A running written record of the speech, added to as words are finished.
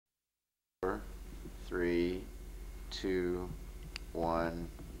3, 2, 1,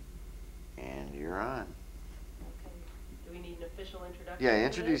 and you're on. Okay. Do we need an official introduction? Yeah,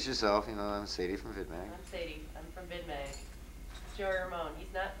 introduce yourself. You know, I'm Sadie from VidMag. I'm Sadie. I'm from VidMag. It's Joey Ramone. He's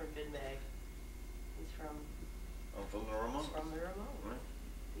not from VidMag. He's from... I'm from the Ramone. From the Ramone. Right.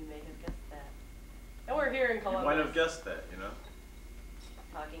 You may have guessed that. And we're here in Columbus. You might have guessed that, you know?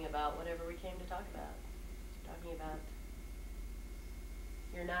 Talking about whatever we came to talk about. Talking about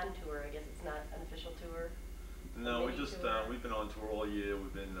your non-tour. I guess it's not an official tour. No, we've been on tour all year.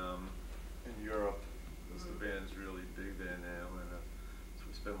 We've been in Europe, because the band's really big there now, and so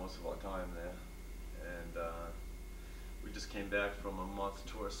we spend most of our time there. And we just came back from a month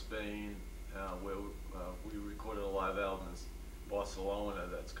tour of Spain, where we recorded a live album in Barcelona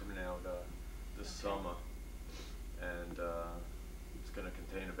that's coming out this summer. And it's going to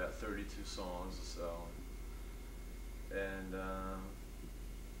contain about 32 songs or so. And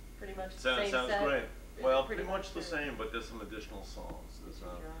pretty much the sounds same set. great. Well, pretty much the same, but there's some additional songs. There's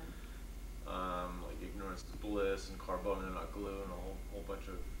like Ignorance is Bliss and Carbona Not Glue and a whole bunch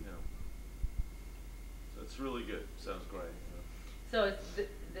of, you know. So it's really good. Sounds great. You know. So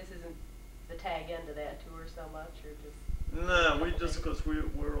this isn't the tag end of that tour so much, or just? No, we just, because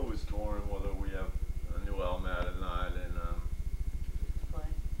we're always touring, whether we have a new album out or not, and play.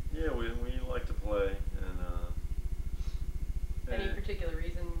 yeah, we like to play, and any particular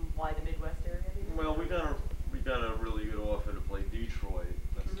reason why the Midwest area? Well, we got a really good offer to play Detroit.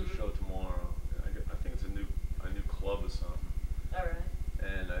 That's the show tomorrow. I think it's a new club or something. All right.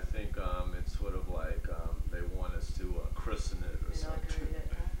 And I think it's sort of like they want us to christen it or something.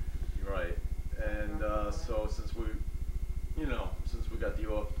 Right. And so since we got the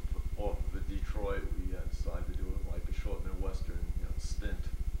off of Detroit, we decided to do like a short Midwestern stint,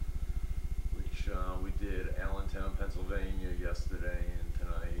 which we did Allentown, Pennsylvania yesterday, and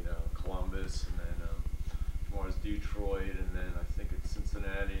tonight Columbus, and then tomorrow's Detroit, and then I think it's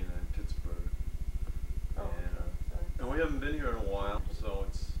Cincinnati, and then Pittsburgh. Oh, and we haven't been here in a while, so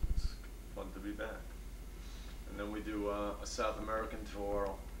it's fun to be back. And then we do a South American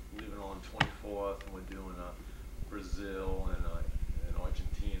tour, leaving on the 24th, and we're doing Brazil and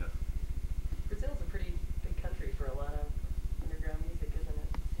Argentina. Brazil's a pretty big country for a lot of underground music, isn't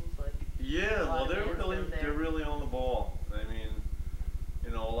it? Seems like. Yeah, well, they're really on the ball. I mean,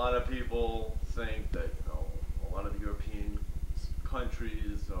 a lot of people think that a lot of the European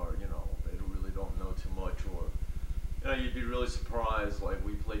countries are they really don't know too much, or you'd be really surprised. Like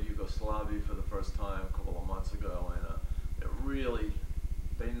we played Yugoslavia for the first time a couple of months ago, and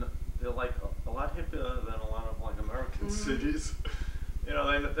they're like a lot hipper than a lot of like American cities. They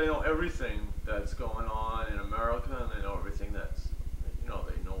know everything that's going on in America, and they know everything that's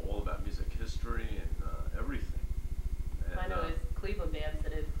they know all about music history and everything. And, I know there's Cleveland bands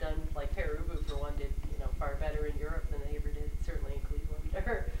that have done, like Perubu for one, did far better in Europe than they ever did, certainly in Cleveland.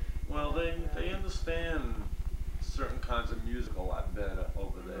 Well, they understand certain kinds of music a lot better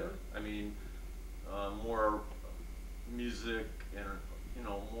over there. I mean, more music and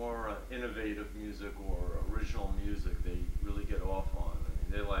more innovative music or original music they really get off on.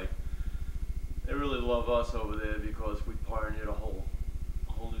 I mean, they really love us over there because we pioneered a whole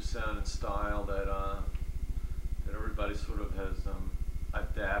new sound and style that everybody sort of has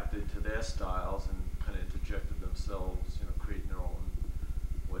adapted to their styles and kind of interjected themselves, creating their own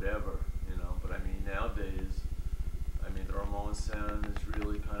whatever, But I mean, nowadays, the Ramone sound is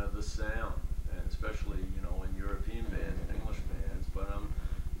really kind of the sound, and especially, in European bands and English bands, but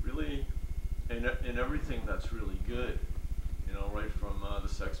really in everything that's really good, right from the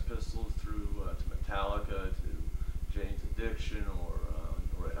Sex Pistols through to Metallica to Jane's Addiction or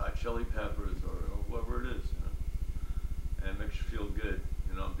Red Hot Chili Peppers or whoever it is, and it makes you feel good,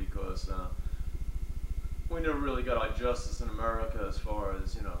 because we never really got our justice in America as far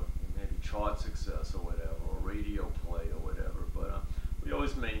as maybe chart success or whatever, or radio play or whatever, but we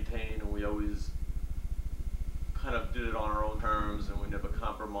always maintained, and we always kind of did it on our own terms, and we never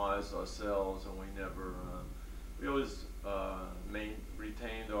compromised ourselves, and we always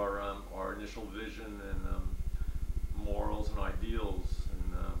retained our initial vision and morals and ideals,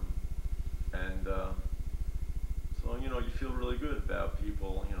 and so you feel really good about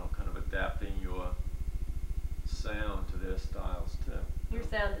people kind of adapting your sound to their styles too. Your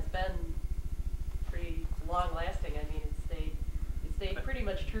sound has been pretty long lasting. I mean, it stayed pretty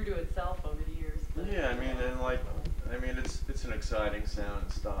much true to itself over the years. Yeah, it's an exciting sound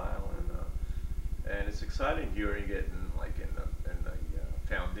and style, and it's exciting hearing it in the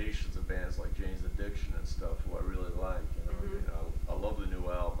foundations of bands like Jane's Addiction and stuff, who I really like. I love the new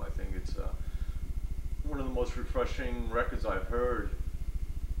album. I think it's one of the most refreshing records I've heard,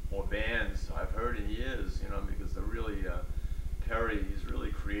 or bands I've heard in years, you know, because they're really, Perry, he's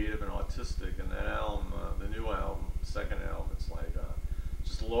really creative and artistic, and that album, the new album, second album, it's like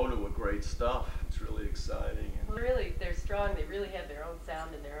just loaded with great stuff. It's really exciting. And Well, they're strong. They really have their own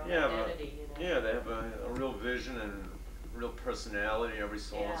sound and their own identity. You know? Yeah, they have a real vision and real personality. Every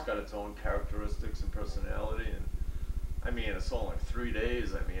song's got its own characteristics and personality. And I mean, a song like 3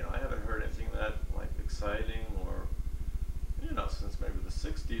 Days, I mean, I haven't heard anything that like exciting or, you know, since maybe the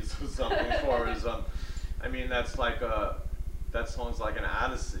 60s or something as far as, I mean, that's like that song's like an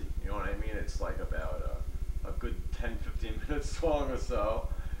odyssey, you know what I mean? It's like about a good 10-15 minute song or so,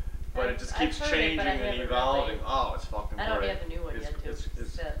 but it just keeps changing and evolving. Oh, it's fucking great. I don't have the new one yet to sit and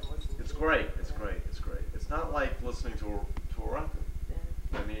listen to. It's great, it's great, it's great. It's not like listening to a record.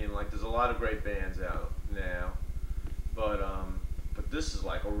 Yeah. I mean, like, there's a lot of great bands out now, but this is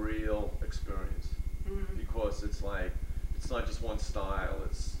like a real experience, because it's like, it's not just one style,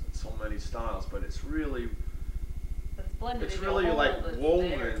 it's so many styles, but it's really, it's really like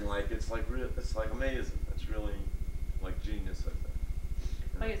woven, like it's like amazing. It's really like genius, I think.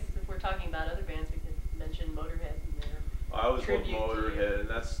 I guess if we're talking about other bands, we could mention Motorhead and their I always love tribute to Motorhead, and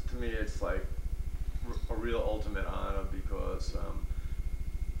that's, to me, it's like a real ultimate honor, because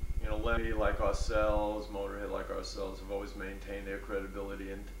you know, Lemmy, like ourselves, Motorhead, like ourselves, have always maintained their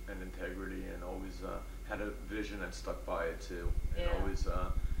credibility and integrity, and always had a vision and stuck by it too. And always,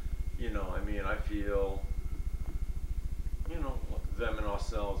 you know, I mean, I feel, you know, them and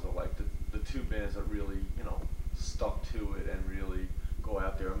ourselves are like the two bands that really, you know, stuck to it and really go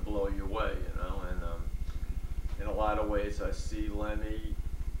out there and blow you away, you know. And in a lot of ways, I see Lemmy,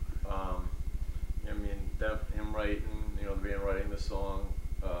 I mean, him writing, you know, the band writing the song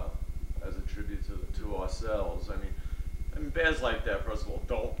as a tribute to ourselves. I mean, bands like that, first of all,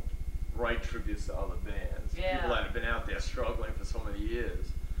 don't write tributes to other bands. Yeah. People that have been out there struggling for so many years.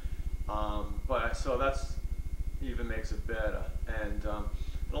 But so that's even makes it better. And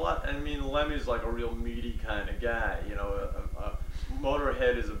I mean, Lemmy's like a real meaty kind of guy. You know,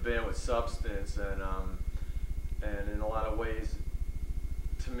 Motorhead is a band with substance, and in a lot of ways,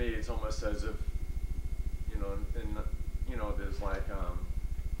 to me, it's almost as if, you know, you know, there's like,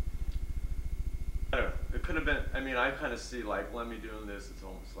 I don't know, it could have been, I mean, I kind of see like Lemmy doing this, it's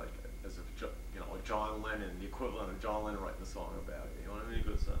almost like as if, you know, like John Lennon, the equivalent of John Lennon writing a song about it, you know what I mean?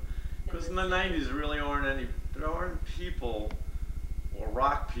 Because in the 90s, there aren't people, or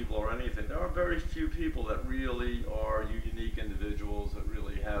rock people or anything, there are very few people that really are unique individuals that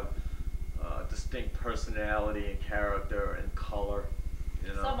really have distinct personality and character and color,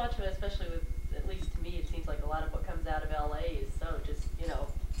 you know? So much of it, especially with, at least to me, it seems like a lot of what comes out of LA is so just, you know,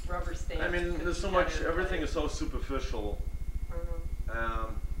 rubber stamps. I mean, there's so much, everything is so superficial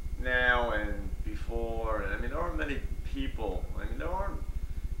now and before, and I mean, there aren't many people, I mean, there aren't,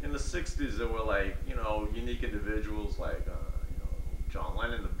 in the 60s there were like, you know, unique individuals like, you know, John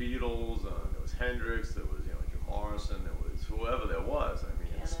Lennon, the Beatles, there was Hendrix, there was, you know, Jim Morrison, there was whoever there was, I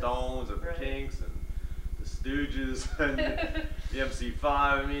mean, the Stones and the Kinks and the Stooges and the MC5,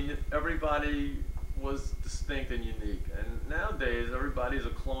 I mean, everybody was distinct and unique. And nowadays, everybody's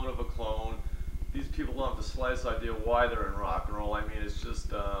a clone of a clone. These people don't have the slightest idea why they're in rock and roll. I mean, it's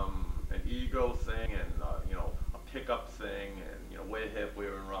just an ego thing and, you know, a pickup thing and, you know, way halfway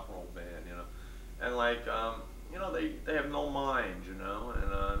in a rock and roll band, you know. And like, you know, they have no mind, you know,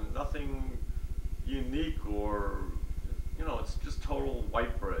 and nothing unique or, you know, it's just total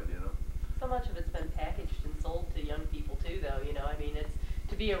white bread, you know. So much of it's been packaged and sold to young people too, though, you know. I mean, it's,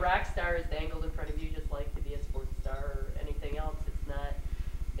 to be a rock star is dangled in front of you just like to be a sports star or anything else.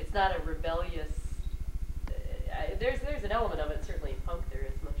 It's not a rebellious, there's an element of it, certainly in punk there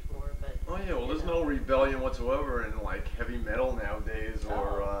is much more, but. Oh yeah, well there's no rebellion whatsoever in like heavy metal nowadays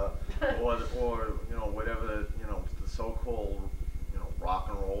or you know, whatever, you know, the so-called, you know, rock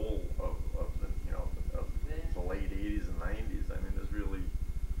and roll of the, you know, of the late 80s and 90s. I mean, there's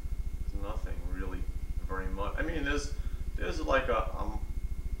nothing really very much. I mean, there's like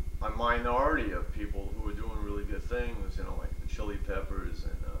a minority of people who are doing really good things, you know, like the Chili Peppers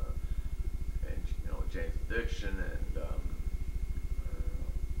and you know, Jane's Addiction and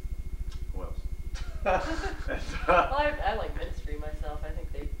who else? Well, I like Ministry myself. I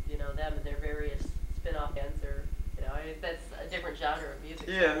think they, you know, them and their various spin-off bands are, you know, that's a different genre of music.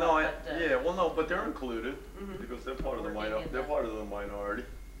 Yeah, no, well, no, but they're included because they're part of the minority.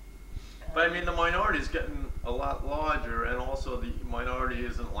 But I mean, the minority is getting a lot larger, and also the minority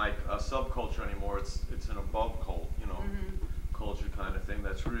isn't like a subculture anymore. It's an above culture kind of thing.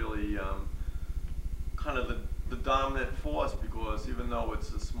 That's really kind of the dominant force, because even though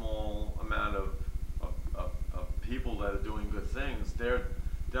it's a small amount of people that are doing good things, they're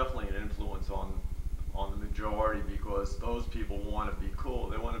definitely influence on the majority, because those people want to be cool.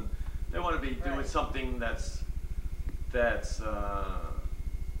 They want to be doing Right. something that's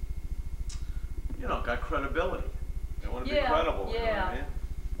you know, got credibility. They want to be credible. Yeah. You know what I mean?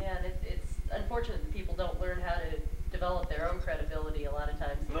 Yeah, and it's unfortunate that people don't learn how to develop their own credibility a lot of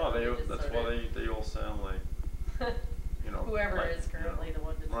times. You No, know, just that's sort why of they all sound like, you know, whoever like, is currently you know, the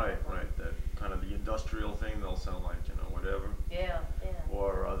one that's right, that kind of the industrial thing. They'll sound like, you know, whatever. Yeah.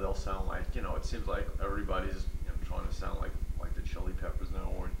 Or they'll sound like, you know, it seems like everybody's, you know, trying to sound like the Chili Peppers now,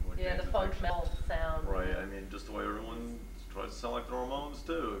 or Yeah, Jane's the funk Addiction. metal sound. Right. I mean, just the way everyone tries to sound like the Ramones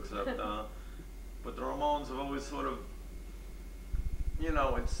too, except, but the Ramones have always sort of, you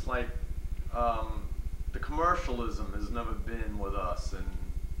know, it's like the commercialism has never been with us, and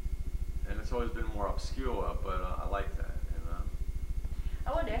it's always been more obscure. But I like that.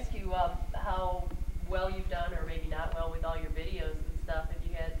 I wanted to ask you how well you've done, or maybe not well, with all your videos and stuff. Have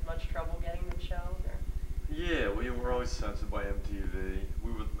you had much trouble getting them shown? Or? Yeah, we were always censored by MTV.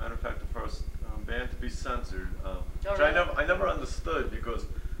 We were, matter of fact, the first band to be censored, which really? I never understood, because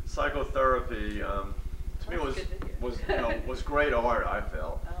Psychotherapy to me was you know, was great art, I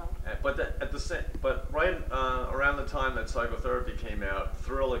felt. But right around the time that Psychotherapy came out,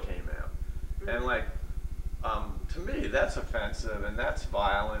 Thriller came out, and like to me that's offensive and that's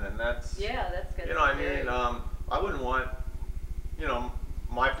violent and that's, that's good. you know, I mean, I wouldn't want, you know,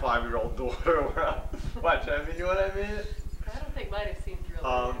 my 5-year-old daughter watch. I mean, you know what I mean? I don't think mine have seen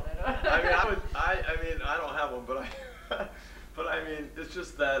Thriller yet. I mean, I mean, I don't have one, but but I mean, it's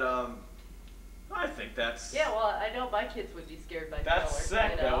just that I think that's. Yeah, well, I know my kids would be scared by Thriller. That's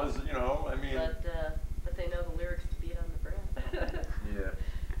sick. You know? That was, you know, I mean. But they know the lyrics to beat on the breath. Yeah.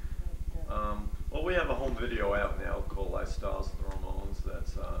 Well, we have a home video out now called Lifestyles of the Ramones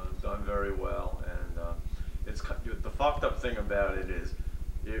that's done very well, and it's the fucked up thing about it is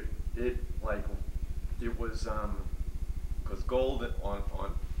it was because gold on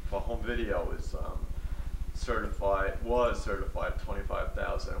for home video is certified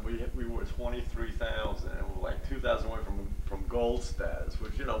 25,000. We were 23,000, and we were like 2,000 away from gold status,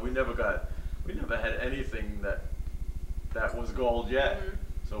 which, you know, we never had anything that was gold yet. Mm-hmm.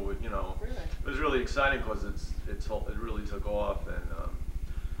 So you know, Really? it was really exciting because it really took off, and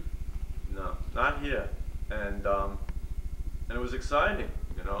no, not here, and it was exciting,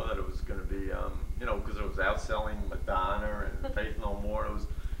 you know, that it was going to be, you know, because it was outselling Madonna and Faith No More.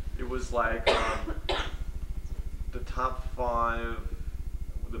 It was like the top 5,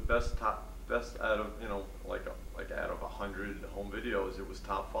 the best out of, you know, like out of 100 home videos, it was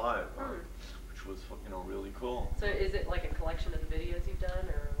top 5. Which was, you know, really cool. So is it like a collection of the videos you've done,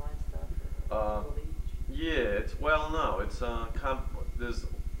 or live stuff? Or yeah, it's, well, no, it's there's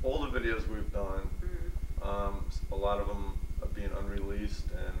all the videos we've done. A lot of them are being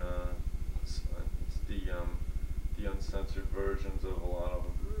unreleased, and it's the uncensored versions of a lot of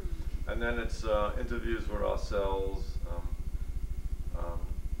them. And then it's interviews with ourselves,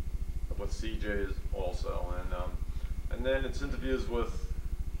 with CJs also, and then it's interviews with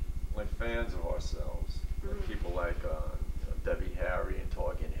like fans of ourselves, like people like Debbie Harry and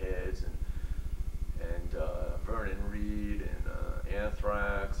Talking Heads, and Vernon Reid and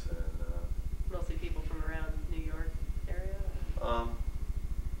Anthrax, and mostly people from around New York area?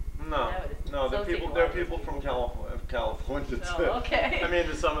 No, they're people from California too. Oh, okay. I mean,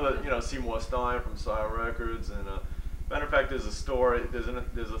 there's some of the, you know, Seymour Stein from Sire Records, and matter of fact, there's a story. There's a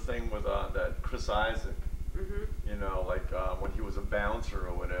thing with that Chris Isaac. You know, like when he was a bouncer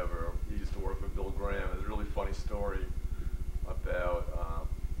or whatever, he used to work with Bill Graham. There's a really funny story about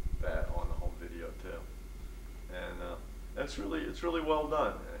that on the home video too, and it's really well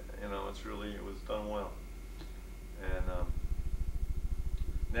done. You know, it was done well, and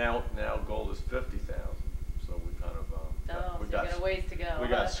now gold is 50,000. So we kind of so you got a ways to go. We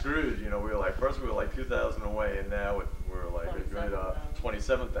got screwed. You know, we were like, first we were like 2,000 away, and now we're like a good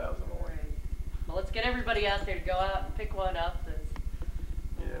 27,000 away. Right. Well, let's get everybody out there to go out and pick one up.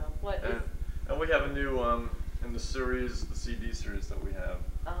 And we have a new in the series, the CD series that we have.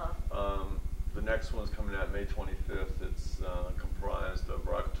 The next one's coming out May 25th. It's comprised of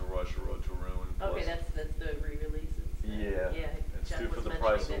Rocket to Russia, Road to Ruin. Okay, that's the re-releases. Yeah. It's Jeff 2 for was the mentioning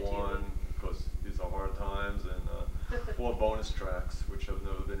price of that to you. 1, because these are hard times, and 4 bonus tracks which have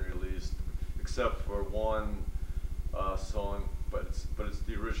never been released, except for one song, but it's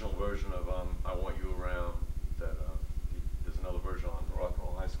the original version of I Want You Around. That there's another version on the Rock and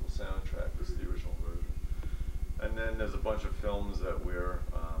Roll High School soundtrack. This is the original version. And then there's a bunch of films that we're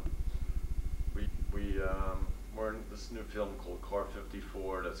in this new film called Car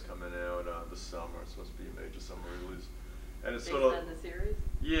 54 that's coming out this summer. It's supposed to be a major summer release. And it's Based sort of on the series?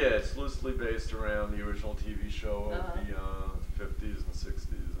 Yeah, it's loosely based around the original TV show of the 50s and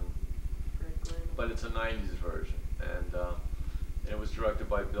 60s, but it's a 90s version, and it was directed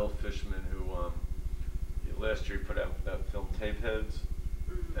by Bill Fishman, who last year he put out that film Tapeheads,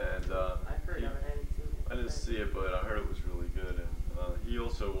 and I've heard of it, I haven't seen it. I didn't see it, but I heard it was really good, and he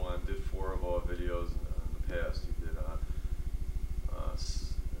also did 4 of our videos in the past. He did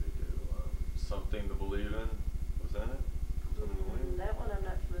Something to Believe In. Was that it? Something to Believe In? That one I'm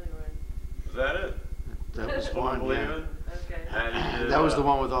not familiar with. Was that it? That was Something to one, Believe yeah. In? Okay. And he did, That was the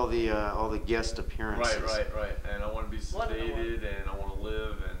one with all the guest appearances. Right. And I Want to Be Sedated, and I Want to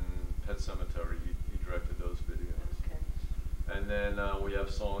Live, and Pet Cemetery. He directed those videos. Okay. And then we have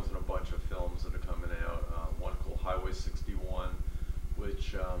songs in a bunch of films that are coming out. One called Highway 61,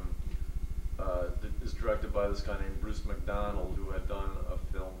 which is directed by this guy named Bruce McDonald, who had done a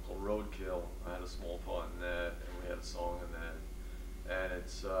film called Roadkill. I had a small part in that, and we had a song in that. And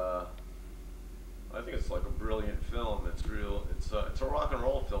it's, I think it's like a brilliant film. It's real. It's a rock and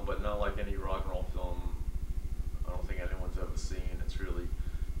roll film, but not like any rock and roll film I don't think anyone's ever seen. It's really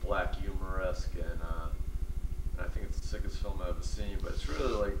black humor-esque, and I think it's the sickest film I've ever seen. But it's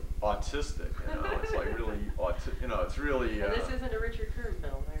really like autistic, you know. It's like really you know. It's really. And this isn't a Richard Kern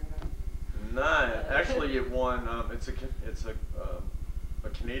film, right? Nah, actually, it won. It's a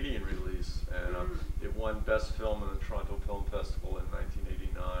Canadian release, and it won Best Film in the Toronto Film Festival in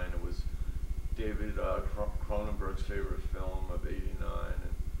 1989. It was David Cronenberg's favorite film of '89,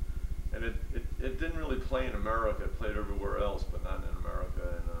 and it didn't really play in America. It played everywhere else, but not in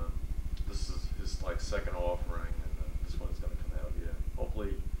America. And this is his like second offering, and this one's going to come out here.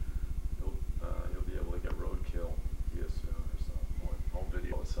 Hopefully, you'll be able to get Roadkill here soon or something. I'll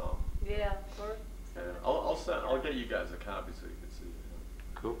video a song. Yeah, or And I'll get you guys a copy so you can see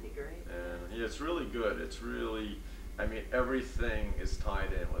it. Cool. that'd be great. And yeah, it's really good. It's really, I mean, everything is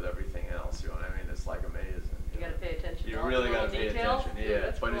tied in with everything else. You know what I mean? It's like amazing. You gotta pay attention. You to all really the gotta little pay details. attention. Yeah, Yeah,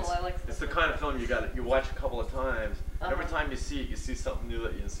 that's but cool. I like it's the stuff kind like of film you watch a couple of times. And every Uh-huh. time you see it, you see something new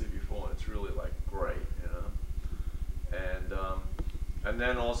that you didn't see before. And it's really like great, you know. And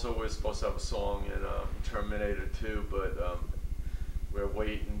then also we're supposed to have a song in Terminator 2, but we're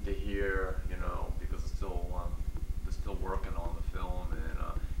waiting to hear, you know, because it's still they're still working on the film, and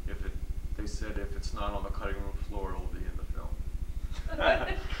they said if it's not on the cutting room floor, it'll be in the film.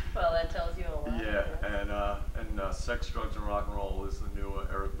 Well, that tells you a lot. Yeah, and Sex, Drugs, and Rock and Roll is the new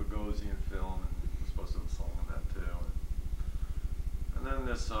Eric Bogosian film, and we're supposed to have a song on that too. And then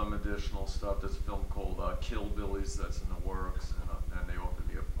there's some additional stuff. There's a film called Kill Billies that's in the works, and they offered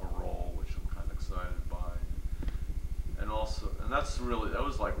me a role, which I'm kind of excited by. And also, and that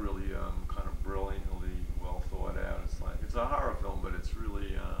was like really kind of brilliantly well thought out. It's a horror film, but it's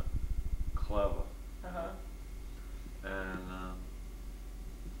really clever. Uh-huh. And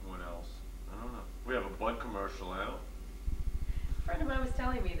what else? I don't know. We have a Bud commercial out. A friend of mine was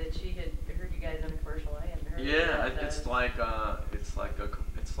telling me that she had heard you guys on a commercial. I hadn't heard it. Yeah, But, it's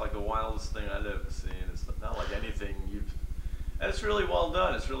like the wildest thing I've ever seen. It's not like anything you've. And it's really well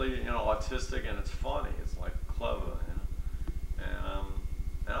done. It's really, you know, autistic, and it's funny. It's like clever, you know.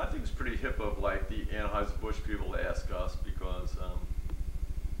 And I think it's pretty hip of like the Anheuser-Busch people to ask us, because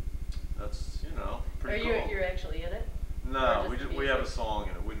that's, you know, pretty cool. You're actually in it? No, Or just we have a music? song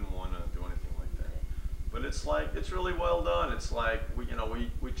in it. We didn't want to do anything like that. But it's really well done. It's like we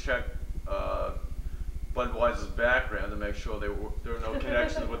check Budweiser's background to make sure there are no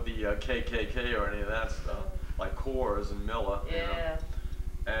connections with the KKK or any of that stuff, like Coors and Miller. Yeah.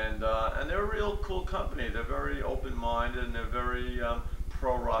 You know? And they're a real cool company. They're very open-minded, and they're very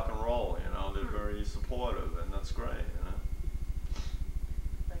pro rock and roll. You know, they're very supportive, and that's great. You know.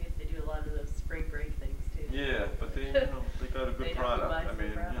 I guess they do a lot of those spring break things too. Yeah, but they got a good They product. definitely buy I some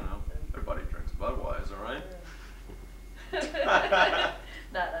mean, product, you know, so. everybody drinks Budweiser, right?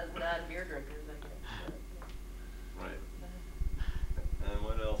 Not us non-beer drinkers, I guess. But, Right. And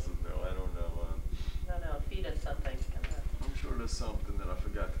what else is new? I don't know. I don't know. Feed us something. Come on. I'm sure there's something that I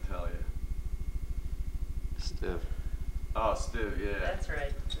forgot to tell you. Stiff. Oh, Stiv, yeah. That's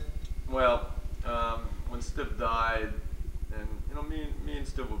right. Well, when Stiv died, and you know, me and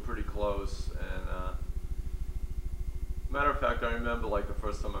Stiv were pretty close, and matter of fact, I remember like the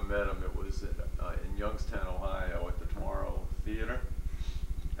first time I met him, it was in Youngstown, Ohio, at the Tomorrow Theater,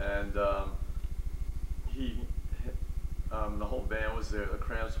 and the whole band was there. The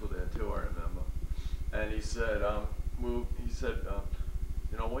Cramps were there too, I remember. And he said,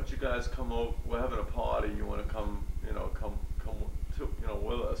 you know, once you guys come over, we're having a party. You want to come to, you know,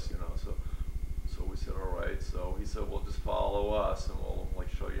 with us, you know. So we said, all right. So he said, well, just follow us, and we'll like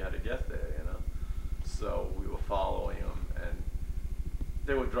show you how to get there, you know. So we were following him, and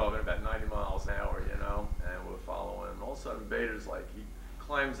they were driving about 90 miles an hour, you know, and we're following him. All of a sudden, Bader's like, he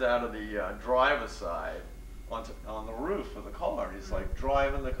climbs out of the driver's side on the roof of the car, and he's like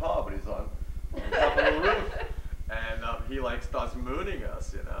driving the car, but he's on top of the roof, and he like starts mooning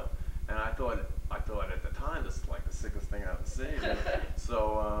us, you know. And I thought at the time this is like the sickest thing I've ever seen. You know?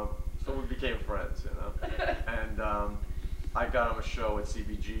 So we became friends, you know. And I got him a show at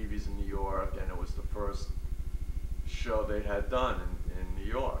CBGB's in New York, and it was the first show they had done in New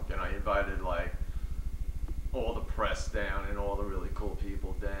York. And I invited like all the press down and all the really cool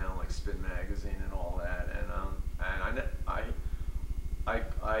people down, like Spin Magazine and all that. And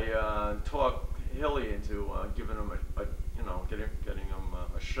I talked Hilly into giving him getting him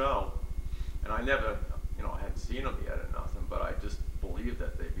a show. And I never, you know, I hadn't seen them yet or nothing, but I just believed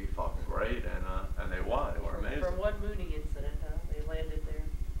that they'd be fucking great, and they were. They were amazing. From one mooning incident, huh? They landed there.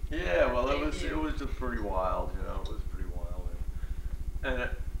 Yeah, well, it was just pretty wild, you know. It was pretty wild, and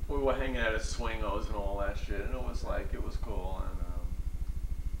we were hanging out at Swingos and all that shit, and it was cool,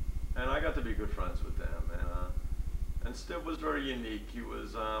 and I got to be good friends with them, and Steve was very unique. He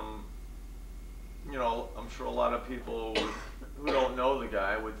was, you know, I'm sure a lot of people who don't know the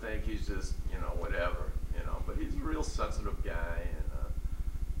guy would think he's just, you know, whatever, you know, but he's a real sensitive guy,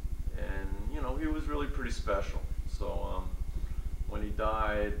 and you know, he was really pretty special. So when he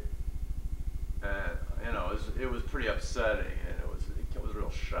died, you know, it was pretty upsetting, and it was a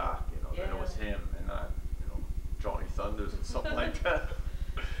real shock, you know, that it was him and not, you know, Johnny Thunders or something like that.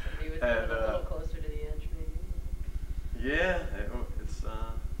 He was a little closer to the edge, maybe. Yeah, it's.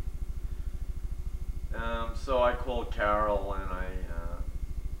 So I called Carol, and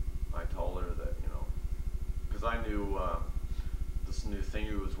I told her that, you know, because I knew this new thing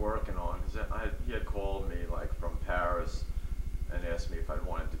he was working on, because he had called me like from Paris and asked me if I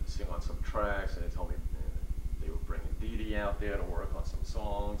wanted to sing on some tracks, and they told me they were bringing Dee Dee out there to work on some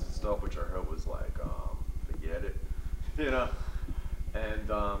songs and stuff, which I heard was like, forget it, you know. And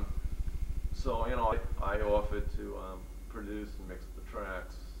so, you know, I offered to produce and mix the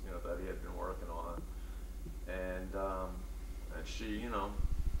tracks, you know, that he had been working on, and she, you know,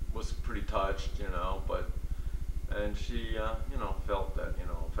 was pretty touched, you know, and she, you know, felt that, you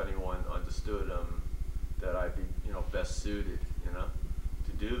know, if anyone understood him, that I'd be, you know, best suited, you know,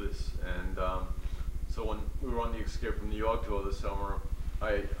 to do this. And so when we were on the Escape from New York tour this summer,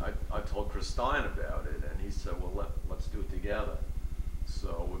 I told Chris Stein about it, and he said, well, let's do it together.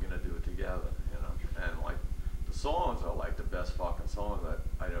 So we're gonna do it together, you know. And like, the songs are like the best fucking songs that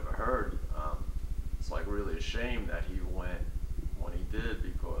I'd ever heard. It's like really a shame that he went when he did,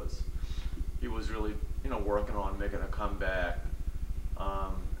 because he was really, you know, working on making a comeback.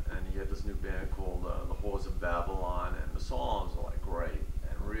 And he had this new band called the Whores of Babylon, and the songs are like great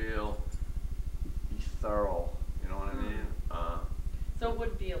and real, thorough, you know what I mean? So it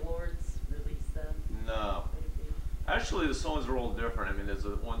wouldn't be a Lord's release then? No. Actually, the songs are all different. I mean, there's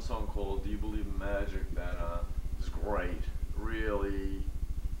one song called Do You Believe in Magic that is great, really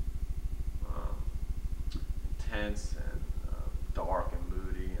intense and dark and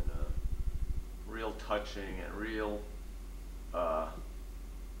moody, and real touching and real,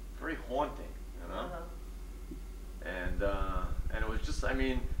 very haunting, you know? And it was just, I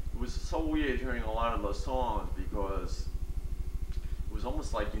mean, it was so weird hearing a lot of those songs, because it was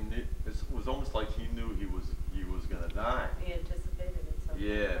almost like he knew he was gonna die. He anticipated it somehow.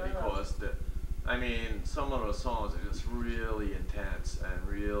 Yeah, because I mean, some of those songs are just really intense and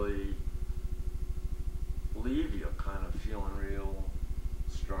really leave you kind of feeling real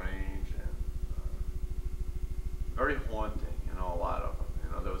strange and very haunting. You know, a lot of them.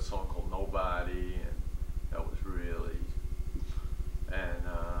 You know, there was a song called Nobody, and that was really, and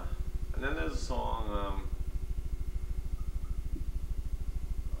then there's a song,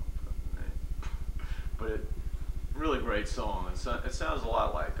 but really great song. It sounds a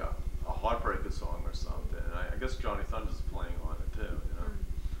lot like a Heartbreaker song or something. And I guess Johnny Thunders is playing on it too, you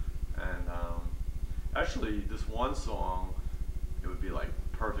know. And actually, this one song, it would be like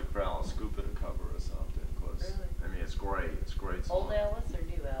perfect for Alice Cooper to cover or something. Cause, really? I mean, it's great. It's a great song. Old Alice or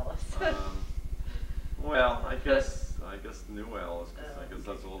new Alice? Well, I guess new Alice, because I guess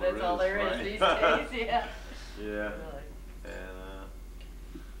that's all there is. That's all there is right? these days, yeah. Yeah. Really. And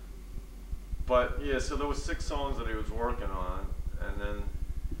but yeah, so there was 6 songs that he was working on, and then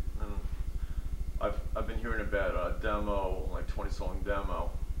I've been hearing about a demo, like 20-song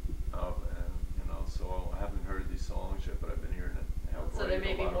demo, and you know, so I haven't heard these songs yet, but I've been hearing it. So there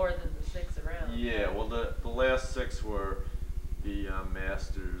may be more than the 6 around. Yeah, well, the last 6 were the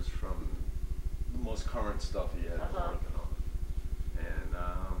masters from the most current stuff he had been working on,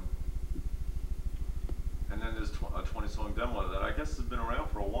 and and then there's a 20-song demo that I guess has been around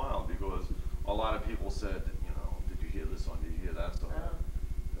for a while because a lot of people said, you know, did you hear this song? Did you hear that song?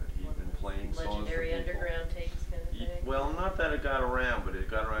 That he'd been playing songs for legendary people. underground tapes kind of thing. Well, not that it got around, but it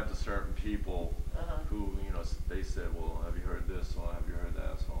got around to certain people who, you know, they said, well, have you heard this song? Have you heard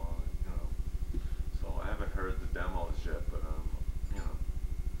that song? You know, so I haven't heard the demos yet, but you know.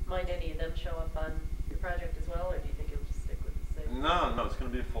 Might any of them show up on your project as well, or do you think you'll just stick with the same? No, it's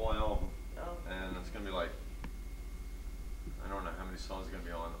going to be a full album. Oh. And it's going to be like, I don't know how many songs are going to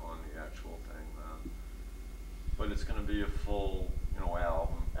be on the actual thing. But it's going to be a full, you know,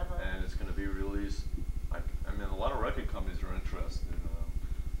 album. And it's going to be released. I mean, a lot of record companies are interested.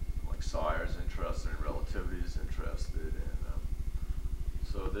 Like Sire's interested, and Relativity's interested. And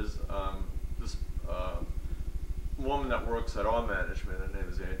so there's this woman that works at our management. Her name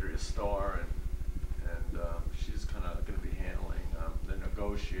is Andrea Starr, and she's kind of going to be handling the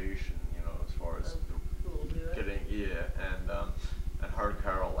negotiation, you know, as far as who will do it? getting and her and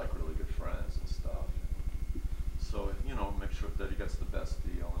Carol like really good friends and stuff. So you know, make sure that he gets the best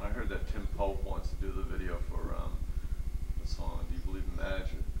deal. And I heard that Tim Pope wants to do the video for the song "Do You Believe in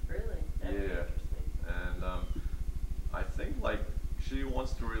Magic?" Really? That'd be interesting. And I think like she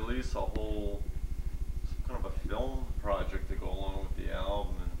wants to release some kind of a film project to go along with the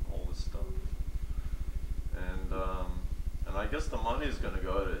album and all this stuff. And I guess the money is going to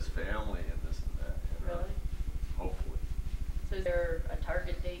go to his family and this and that. You know? Really? Hopefully. So is there a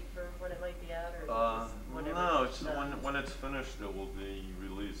target date for when it might be out, or is it just whenever? No, it's just when it's finished, it will be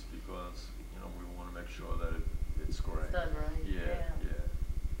released because you know we want to make sure that it's great. It's done right. Yeah.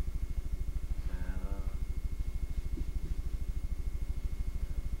 And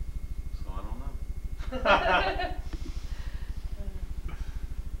so I don't know.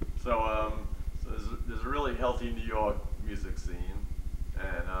 So there's a really healthy New York music scene,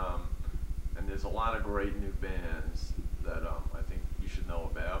 and there's a lot of great new bands that I think you should know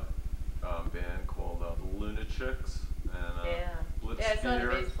about. A band called the Lunatics and Blitzsteer. Yeah, I saw the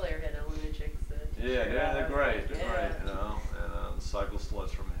bass player had a Lunatics. Yeah, they're great. They're yeah. great, you know. And the Cycle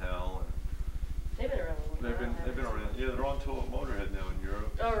Sluts from Hell. They've been around a little while. They've been around. Yeah, they're on tour with Motorhead now in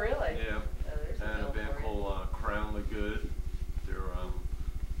Europe. Oh, really? Yeah. Oh, there's And a band called Crown the Good. They're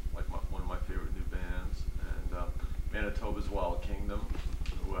like one of my favorite new bands. And Manitoba's Wild Kingdom,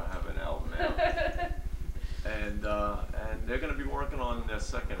 who have an album out. And they're going to be working on their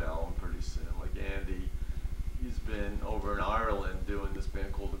second album pretty soon. Like Andy, he's been over in Ireland doing this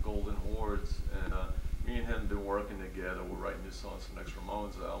band called the Golden Hordes, and me and him have been working together. We're writing new songs for next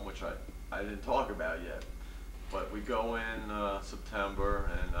Ramone's album, which I didn't talk about yet. But we go in September,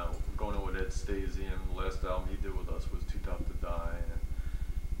 and we're going in with Ed Stasium. The last album he did with us was Too Tough to Die, and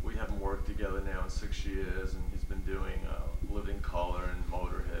we haven't worked together now in 6 years, and he's been doing Living Color and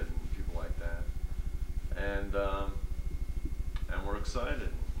Motorhead and people like that. And we're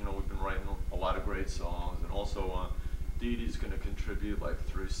excited. You know, we've been writing a lot of great songs, and also Dee Dee's going to contribute like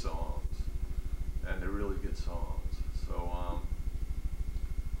 3 songs, and they're really good songs. So,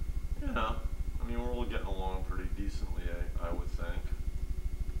 you know, I mean, we're all getting along pretty decently, I would think,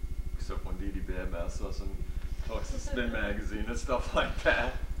 except when Dee Dee badmouths us and talks to Spin Magazine and stuff like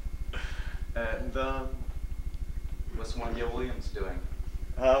that. And what's Wendy Williams doing?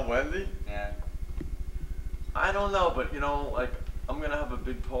 Wendy? Yeah. I don't know, but you know, like I'm gonna have a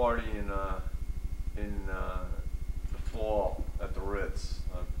big party in the fall at the Ritz.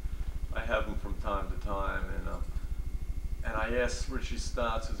 I have them from time to time, and I asked Richie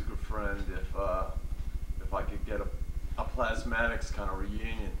Stotts, who's a good friend, if I could get a Plasmatics kind of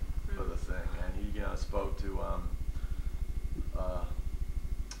reunion for the thing, and he spoke to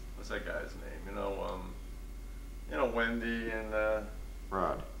what's that guy's name? You know Wendy and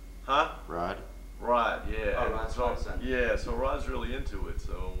Rod. Huh? Rod. Rod, yeah. Oh, Rod's so, son. yeah, so Rod's really into it,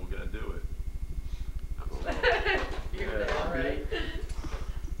 so we're gonna do it. Cool. You're Yeah. there, right?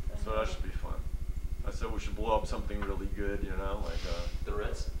 So that should be fun. I said we should blow up something really good, you know, like The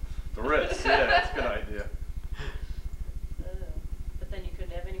Ritz? the Ritz. Yeah, that's a good idea. But then you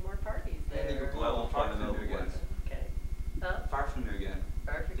couldn't have any more parties Yeah, you there. could Well, we'll Far find from another New again. place. Okay. Huh? Far from New again.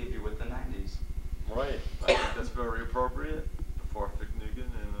 Far from Leave you with the 90s. Right. I think that's very appropriate. Farfik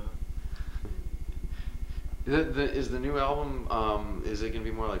Nugan and Is the new album, is it going to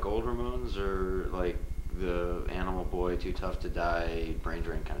be more like old Ramones or like the Animal Boy, Too Tough to Die, Brain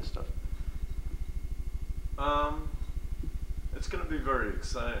Drain kind of stuff? it's gonna be very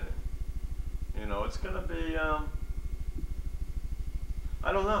exciting. You know, it's gonna be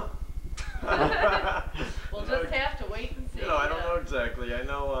I don't know. We'll just have to wait and see. You know, I don't know exactly. I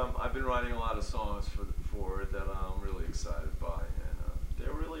know I've been writing a lot of songs for it that I'm really excited by, and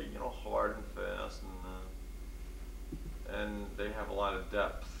they're really hard and fast, and and they have a lot of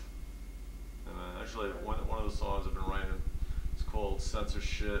depth. And actually, one of the songs I've been writing, it's called Censor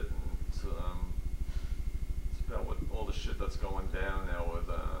Shit, and it's about what all the shit that's going down now with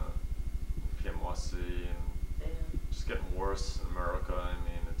PMRC, and just getting worse in America. I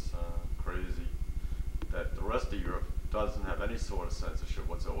mean, it's crazy that the rest of Europe doesn't have any sort of censorship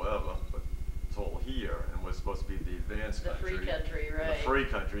whatsoever, but it's all here, and we're supposed to be the advanced country. The free country, right. The free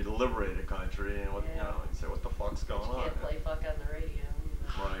country, the liberated country, and what, Yeah. you know, you say, what the fuck's going You on? can't play fuck on the radio. You know.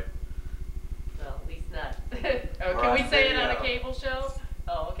 Right. Well, at least not. Oh, can Right, we say it on a yeah. cable show?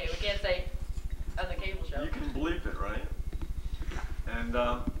 Oh, okay, we can't say on the cable show. You can bleep it, right? And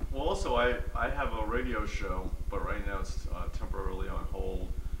well, also I have a radio show, but right now it's temporarily on hold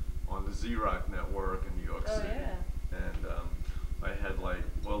on the Z-Rock network in New York Oh, City. yeah. And I had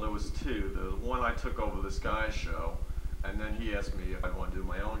there was two. The one I took over this guy's show, and then he asked me if I'd want to do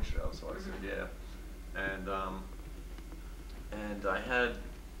my own show, so I said yeah. And I had,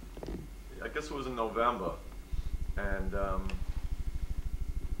 I guess it was in November, and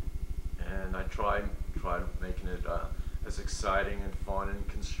I tried making it as exciting and fun and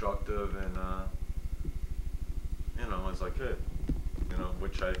constructive and as I could,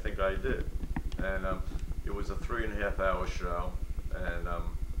 which I think I did. And it was a 3.5-hour show, and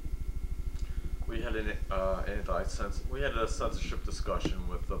we had we had a censorship discussion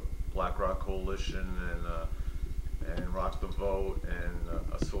with the Black Rock Coalition and Rock the Vote and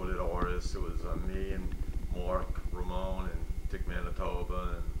assorted artists. It was me and Mark, Ramone, and Dick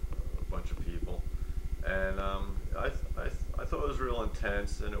Manitoba, and a bunch of people. And I thought it was real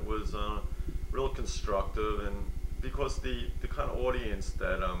intense, and it was real constructive, and because the kind of audience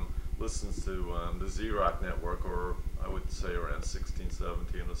that listens to the Z-Rock network, or I would say around 16,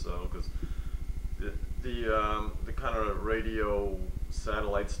 17 or so, because the kind of radio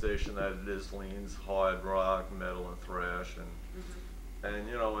satellite station that it is leans hard rock, metal, and thrash, and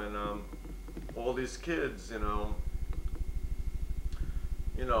all these kids,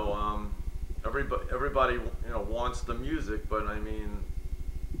 everybody wants the music, but I mean,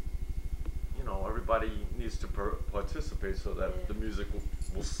 everybody needs to participate so that the music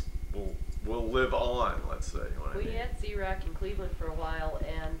will live on. Let's say. We had Z-Rock in Cleveland for a while,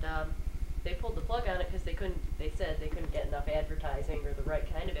 and they pulled the plug on it because they said they couldn't get enough advertising or the right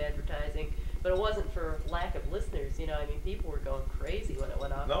kind of advertising. But it wasn't for lack of listeners. People were going crazy when it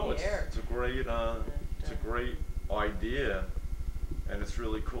went off the air. It's a great idea, and it's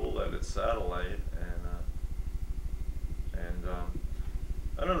really cool that it's satellite, and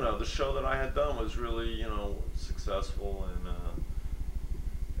I don't know. The show that I had done was really successful,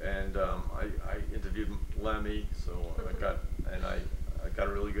 and I interviewed Lemmy, so I got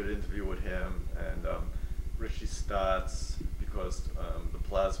a really good interview with him, and Richie Stotts, because the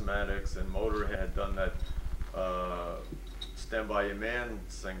Plasmatics and Motorhead had done that Stand By Your Man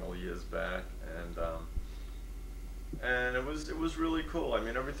single years back, and it was really cool. I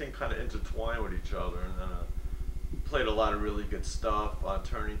mean, everything kind of intertwined with each other, and played a lot of really good stuff,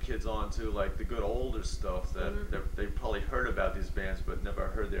 turning kids on to like the good older stuff that they probably heard about these bands but never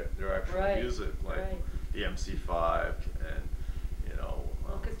heard their actual music, like the MC5 and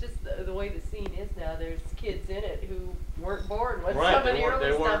because just the way the scene is now, there's kids in it who weren't born when right, some of the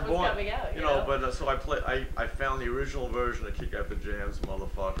early stuff was born. coming out. But so I found the original version of Kick Out the Jams,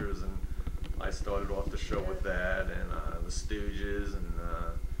 Motherfuckers, and I started off the show with that, and the Stooges, and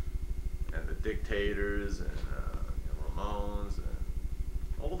the Dictators, and Ramones, and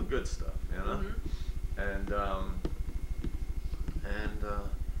all the good stuff, and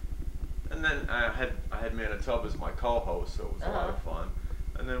then I had Manitoba as my co-host, so it was a lot of fun.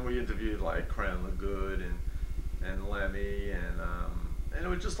 And then we interviewed like Cranler Good and Lemmy, and it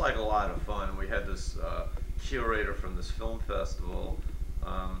was just like a lot of fun. We had this curator from this film festival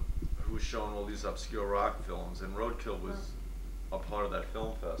who was showing all these obscure rock films, and Roadkill was a part of that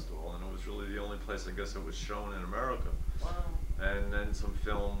film festival, and it was really the only place I guess it was shown in America. Wow. And then some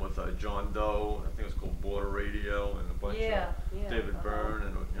film with John Doe, I think it was called Border Radio, and a bunch of David Byrne,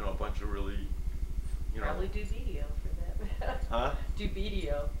 and a bunch of really, Probably do video for that. Huh? Do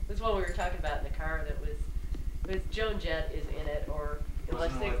video. This is what we were talking about in the car. That was Joan Jett is in it, or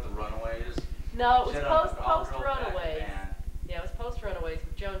Wasn't it like the Runaways? No, it was Jett post all back Runaways. band. Yeah, it was post Runaways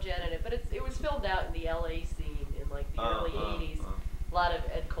with Joan Jett in it, but it was filmed out in the LA scene in like the early '80s. A lot of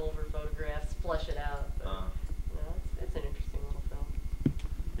Ed Culver photographs flesh it out. But, it's an interesting little film.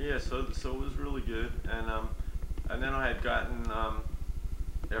 Yeah, so it was really good, and then I had gotten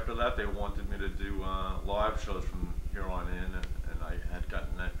after that they wanted me to do live shows from here on in, and I had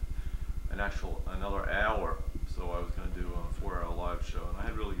gotten another hour, so I was going to do a 4-hour live show, and I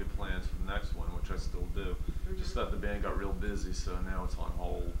had really good plans for the next one, which I still do. Just that the band got real busy, so now it's on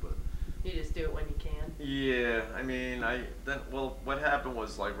hold. But You just do it when you can. yeah, I mean, what happened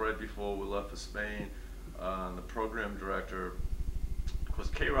was like right before we left for Spain, the program director, of course,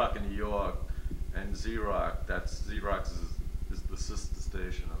 K-Rock in New York and Z-Rock. Z-Rock is the sister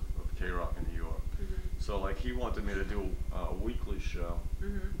station of K-Rock in New York. So like he wanted me to do a weekly show,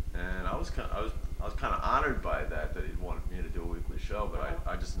 and I was kind of honored by that he wanted me to do a weekly show, but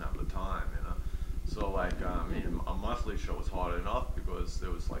I just didn't have the time, you know. So like I mean, a monthly show was hard enough because there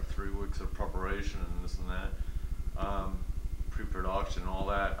was like 3 weeks of preparation and this and that, pre-production, all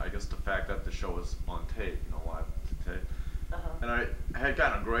that. I guess the fact that the show was on tape, you know, live to tape. And I had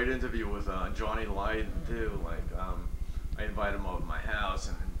gotten a great interview with Johnny Lydon too. Like I invited him over to my house,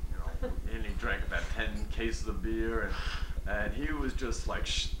 and and he drank about 10 cases of beer, and he was just like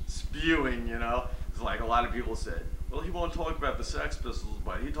spewing, you know. It's like a lot of people said, well, he won't talk about the Sex Pistols,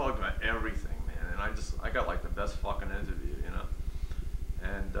 but he talked about everything, man. And I got like the best fucking interview, you know.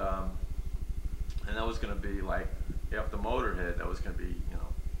 And that was gonna be like after Motorhead. That was gonna be, you know,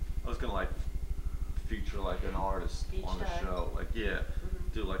 I was gonna like feature like an artist Each on the time. show, like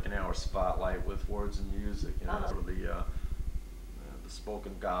do like an hour spotlight with words and music, you know, sort of the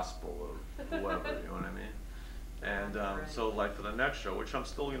spoken gospel of whoever, you know what I mean? And so like for the next show, which I'm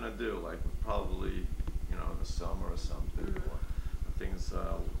still gonna do, like probably, you know, in the summer or something, when things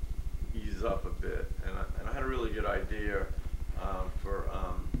ease up a bit. And I had a really good idea for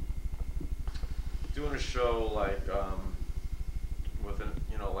doing a show like with an,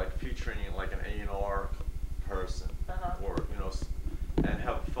 you know, like featuring like an A&R person, or you know, and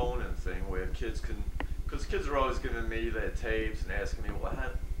have a phone-in thing where kids can. Because kids are always giving me their tapes and asking me, well,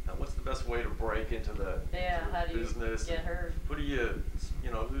 what's the best way to break into the How do you business? get heard? Who do you,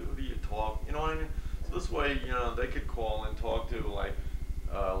 you know, who do you talk? You know what I mean? So this way, you know, they could call and talk to like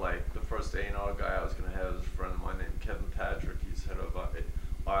the first A&R guy I was going to have is a friend of mine named Kevin Patrick. He's head of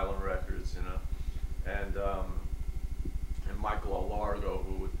Island Records, you know, and Michael Alargo,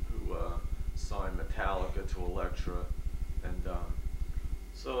 who signed Metallica to Elektra, and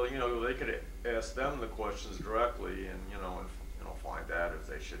so, you know, they could ask them the questions directly, and you know, find out if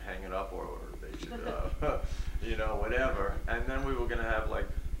they should hang it up or they should, you know, whatever. And then we were gonna have like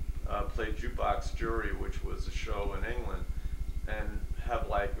play Jukebox Jury, which was a show in England, and have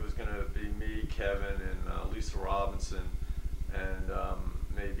like it was gonna be me, Kevin, and Lisa Robinson, and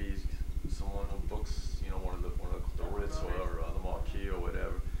maybe someone who books, you know, one of the Ritz or the Marquee or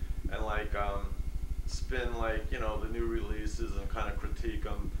whatever, and like spin like, you know, the new releases and kind of critique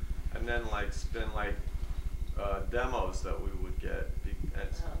them, and then like spin like demos that we would get, and,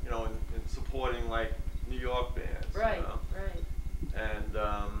 you know, in supporting like New York bands. Right, you know? right. And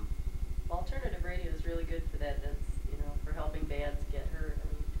alternative radio is really good for that. That's, you know, for helping bands get heard.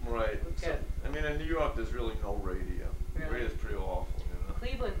 I mean, right. we've So, got, I mean, in New York, there's really no radio. Really? Radio's pretty awful, you know.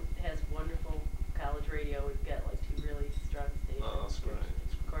 Cleveland has wonderful college radio. We've got like 2 really strong stations. Oh, that's great.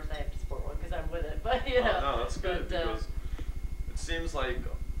 Of course, I have to support one because I'm with it. But you know. Oh, no, that's good, but, because it seems like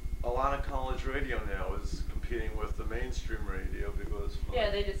a lot of college radio now is competing with the mainstream radio because of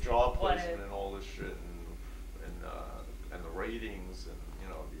they just job wanna- placement and all this shit, and the ratings and, you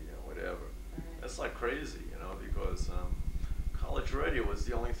know, whatever. Right. That's like crazy, you know, because college radio was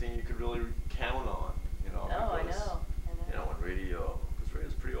the only thing you could really count on, you know. Oh, I because, know. You know, when because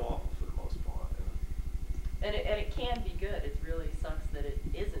radio's pretty awful for the most part. You know? And it can be good. It really sucks that it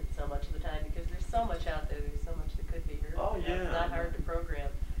isn't so much of the time because there's so much out there. There's so much that could be heard. Oh, You know, yeah. It's not hard to program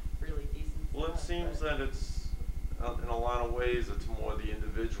really decent Well, it stuff. seems but- that it's, in a lot of ways, it's more the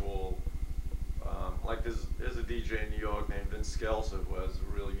individual. Like there's a DJ in New York named Vince Scelsa who has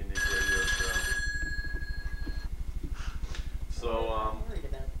a really unique radio show. So, I'm worried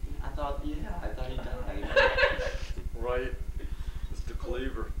about the I thought he died. right, Mr.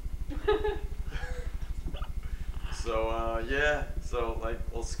 Cleaver. So, yeah, so like,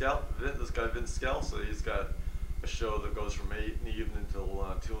 well, this guy Vince Scelsa, he's got a show that goes from 8 in the evening till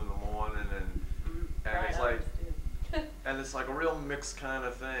 2 in the morning, and Right it's on, like, too. and it's like a real mixed kind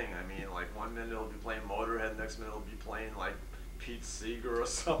of thing. I mean, like one minute it'll be playing Motorhead, next minute it'll be playing like Pete Seeger or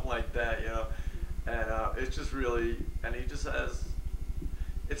something like that, you know. And it's just really, and he just has,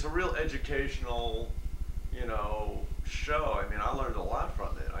 it's a real educational, you know, show. I mean, I learned a lot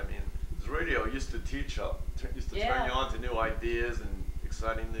from it. I mean, his radio used to turn you on to new ideas and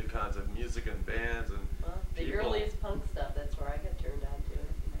exciting new kinds of music and bands and Well, the people. earliest punk stuff, that's where I got turned on to it,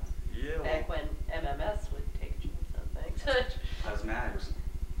 you know. Yeah, Back well, when MMS would take a chance on things. Cosmetics.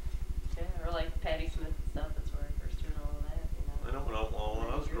 Yeah, or like Patti Smith and stuff, that's where I first heard all of that, you know. I know when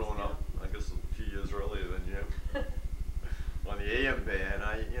I was Years growing ago. up, I guess a few years earlier than you, on the AM band,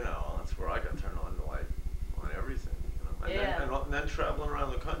 you know, that's where I got turned on to like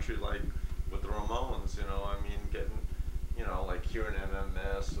country, like with the Ramones, you know, I mean, getting, you know, like hearing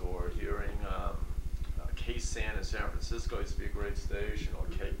MMS or hearing K-San in San Francisco used to be a great station, or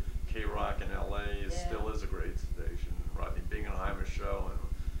K-Rock in LA still is a great station. Rodney Bingenheimer's show, and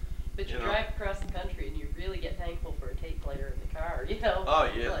but you drive across the country and you really get thankful for a tape player in the car, you know. Oh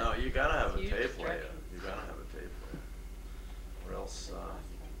yeah, like, no, you gotta have a huge tape player. distractions. You gotta have a tape player, or else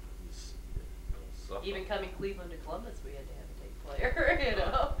you'll suffer. Even coming Cleveland to Columbus, we had to have a tape player, you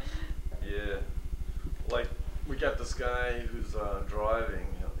know. Yeah, like we got this guy who's driving.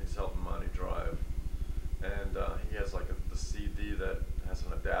 He's helping Monty drive, and he has like the CD that has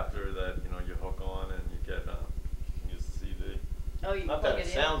an adapter that you hook on, and you get you can use the CD. Oh, you Not plug that it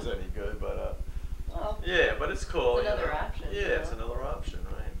it sounds in. any good, but Well, yeah, but it's cool. it's another option. Yeah, you know? it's another option,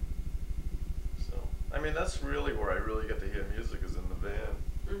 right? So I mean, that's really where I really get to hear music is in the van.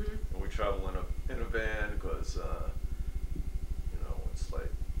 Mhm. And we travel in a van because it's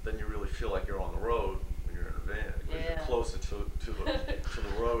like then you really feel like you're on the road when you're in a van because you're closer to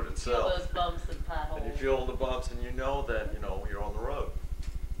the road itself. Feel those bumps and potholes. And you feel the bumps, and you know that you're on the road.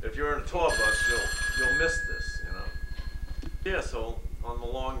 If you're in a tour bus, you'll miss this, Yeah, so on the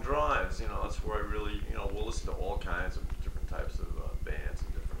long drives, that's where I really, we'll listen to all kinds of different types of bands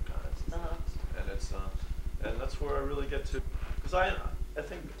and different kinds of things, and it's and that's where I really get to, because I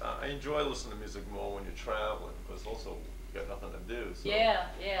think I enjoy listening to music more when you're traveling, because also you got nothing to do. So, yeah,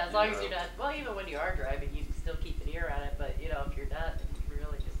 as long as you're not. Well, even when you are driving, you can still keep an ear on it, but if you're not, then you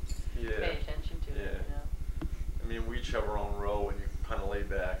really just pay attention to it. I mean, we each have our own row, and you kind of lay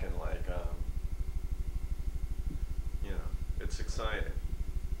back and like, it's exciting.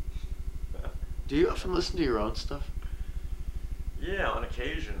 Do you often listen to your own stuff? Yeah, on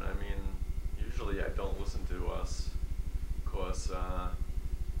occasion. I mean, usually I don't listen to us, because,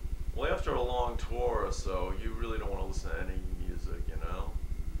 well, after a long tour or so, you really don't want to listen to any music,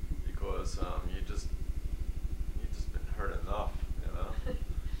 because you just been hurt enough,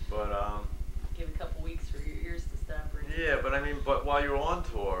 But give a couple weeks for your ears to stop ringing. yeah, but I mean, but while you're on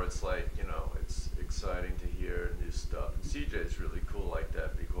tour, it's like, it's exciting to hear new stuff. And CJ's really cool like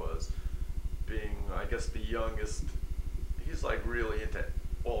that, because being, I guess, the youngest, he's like really into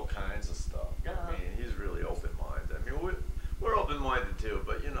all kinds of stuff. I mean, he's really open-minded. I mean, we're open-minded too,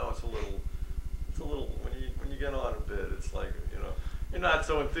 but it's a little when you get on a bit, it's like, you're not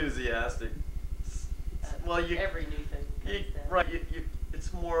so enthusiastic. Well, every new thing. Right,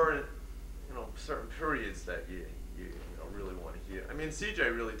 it's more, certain periods that you really want to hear. I mean,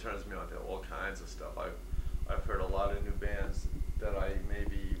 CJ really turns me on to all kinds of stuff. I've heard a lot of new bands that I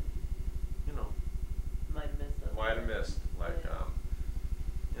maybe, might have missed. Like,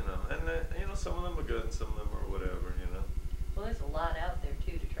 and some of them are good and some of them are whatever, Well, there's a lot out there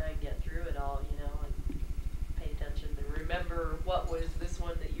too to try and get through it all, and pay attention to remember what was this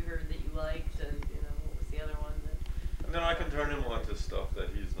one that you heard that you liked, and what was the other one that. And then I can turn him on to stuff that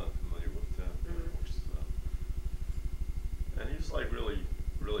he's not familiar with too. Which is, and he's like really,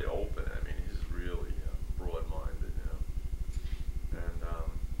 really open. I mean, he's really broad-minded, And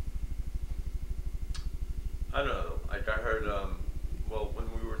I don't know. Like I heard, well, when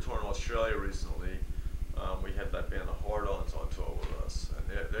we were touring Australia recently, we had that band, the Hard-Ons, on tour with us, and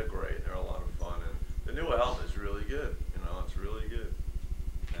they're great. They're a lot of fun, and the new album is really good. It's really good,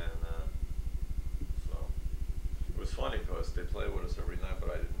 and so it was funny because they play with us every night, but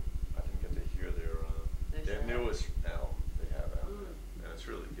I didn't get to hear their newest album they have out, and it's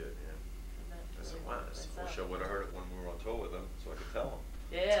really good. Yeah, I said, wow, I wish I would have heard it when we were on tour with them, so I could tell them.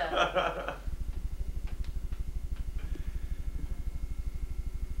 Yeah.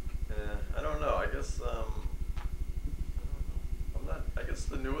 Yeah, I don't know. I guess I'm not. I guess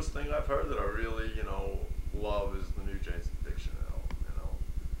the newest thing I've heard that I really love is the new Jane's Addiction album,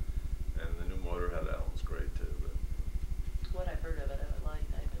 and the new Motorhead album's great too. But what I've heard of it, I like.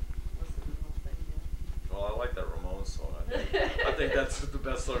 I haven't listened to the whole thing yet. well, I like that Ramone song. I think that's the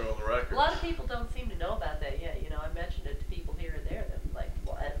best song on the record. A lot of people don't seem to know about that yet. I mentioned it to people here and there. They're like,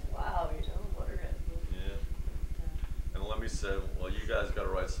 "What? Wow, Motorhead." Yeah. And let me say, well, you guys got to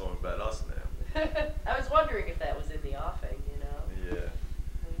write a song about us now. I was wondering if that was in the offing, Yeah.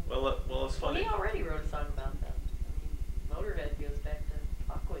 Well, it's funny. Well, he already wrote a song about them. I mean, Motorhead goes back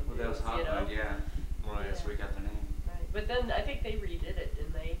to Hawkwind. Well, that was Hawkwind, yeah. Right. Yes, we got the name. Right. But then I think they redid it,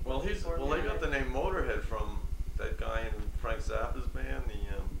 didn't they? Well, they got the name Motorhead from that guy in Frank Zappa's band,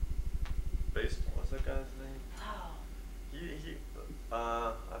 the bass. What's that guy's name?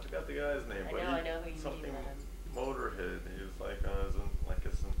 Oh. I forgot the guy's name. I know who you something mean. Motorhead. He was like,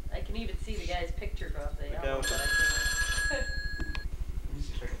 I can even see the guy's picture off the guy album. with the- Let me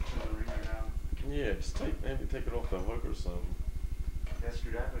see if I can turn the ringer down. yeah, just maybe take it off the hook or something. Yeah. that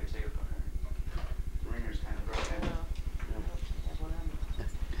screwdriver to take it apart. The ringer's kind of I broken. don't know. I don't have one on me.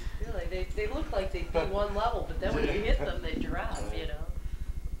 Really, they look like they'd be one level, but then when you hit them, they drop, you know.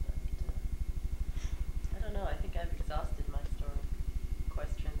 But, I don't know, I think I've exhausted my story.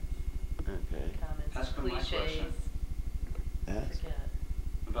 Questions, Okay. comments, That's been my cliches. question. Yes. Forget.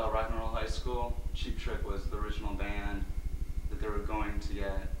 About Rock and Roll High School, Cheap Trick was the original band that they were going to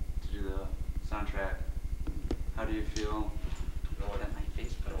get to do the soundtrack. How do you feel? That my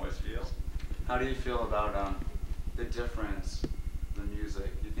face put How I feel? How do you feel about the difference, the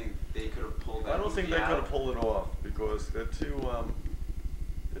music? You think they could have pulled that? I don't think they movie could out? have pulled it off because they're too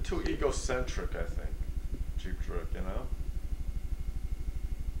egocentric, I think. Cheap Trick, you know?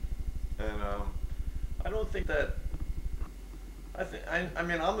 And I don't think that. I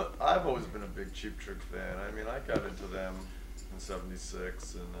mean, I've always been a big Cheap Trick fan. I mean, I got into them in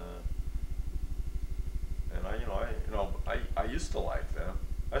 '76, and I used to like them.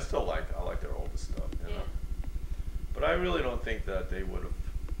 I like their older stuff, you know. Yeah. But I really don't think that they would have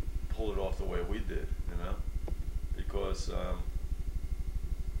pulled it off the way we did, you know, because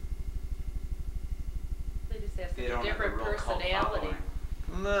They just have They such a don't have a different real cult personality.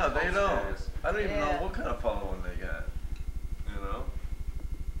 following. no, they Cult don't. status. I don't even know Yeah. what kind of following they got, you know.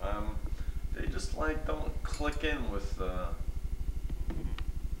 They just like don't click in with, you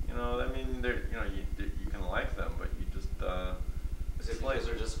know. I mean, you can like them, but you just. Is it it's like- because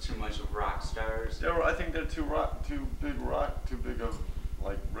they're just too much of rock stars? I think they're too big of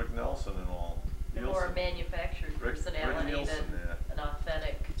like Rick Nelson and all. They're more a Nielsen. manufactured Rick personality Nielsen, than yeah. an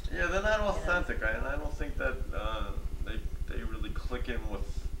authentic. Yeah, they're not you know. authentic, and I don't think that they really click in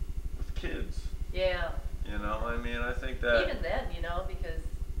with kids. Yeah. You know, I mean, I think that Even then, you know, because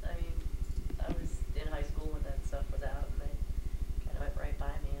I mean, I was in high school when that stuff was out, and they kind of went right by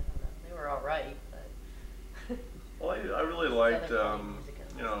me. I don't know. They were all right, but. Well, I really There's liked other funny music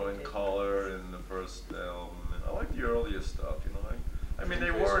in you know, this In too. Color and the first album. And I liked the earlier stuff. You know, I mean, they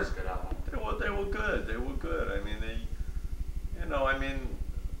Face were was a good album. they were good. They were good. I mean, you know, I mean,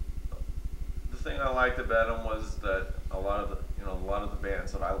 the thing I liked about them was that a lot of the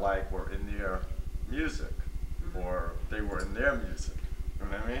bands that I like were in their music, Mhm. or they were in their music. You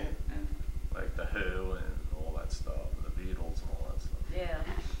know what I mean? Yeah. Like the Who and all that stuff, and the Beatles and all that stuff. Yeah.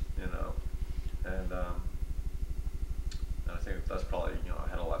 You know, and I think that's probably, you know,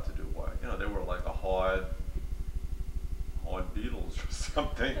 had a lot to do why, you know, they were like a hard Beatles or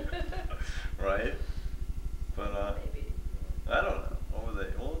something, right? But Maybe. I don't know. What were they?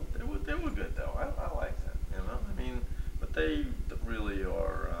 Well, they were good though. I like them. You know, I mean, but they really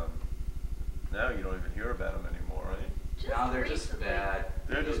are. Now you don't even hear about them anymore, right? Just Now they're just recently. bad.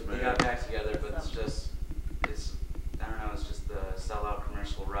 They're just They bad. got back together, but it's Some. just, I don't know, it's just the sellout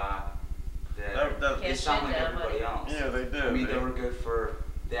commercial rock that That- they Can't sound shit like down, everybody honey. else. Yeah, they do. I mean, they were good for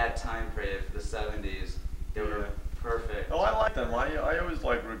that time period, for the 70s. They were Yeah. perfect. Oh, I like them. I always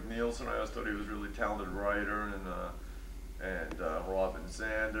liked Rick Nielsen. I always thought he was a really talented writer, and Robin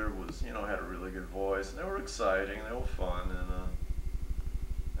Zander was, you know, had a really good voice. And they were exciting. They were fun,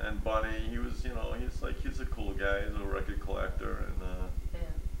 and Bunny, he was, you know, he's a cool guy. He's a record collector, Yeah.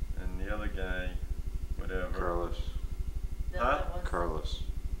 and the other guy, whatever. Carlos. No, Huh? that was, Carlos.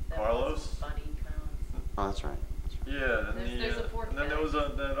 that Carlos? was Buddy Collins. Oh, that's right. That's right. Yeah, and There's a fourth and then guy. there was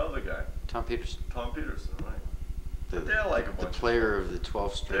that other guy, Tom Peterson. Tom Peterson, right? The, But they're like a the bunch player of the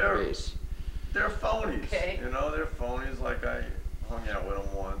 12th string They're- bass. They're phonies. Okay. You know, they're phonies. Like I hung out with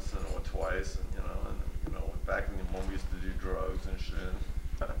them once or twice, and you know, back when we used to do drugs and shit.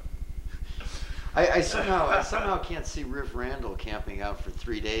 I somehow can't see Riff Randall camping out for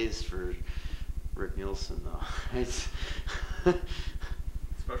 3 days for Rick Nielsen though. It's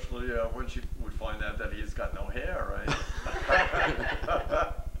Especially when she would find out that he's got no hair, right?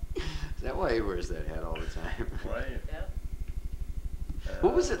 Is that why he wears that hat all the time? Right. Yeah.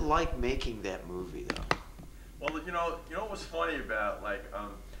 What was it like making that movie though? Well, you know what was funny about like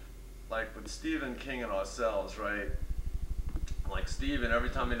with Stephen King and ourselves, right? Like Stephen, every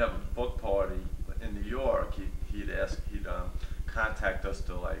time he'd have a book party in New York, he'd contact us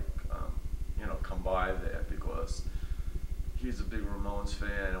to like you know, come by there because he's a big Ramones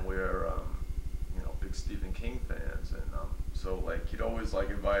fan and we're you know, big Stephen King fans, and so like he'd always like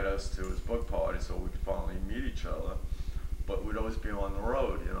invite us to his book party so we could finally meet each other, but we'd always be on the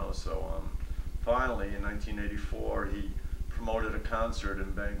road, you know. So finally in 1984 he promoted a concert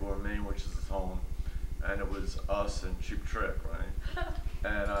in Bangor, Maine, which is his home, and it was us and Cheap Trick, right?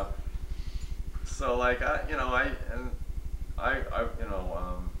 And so like you know,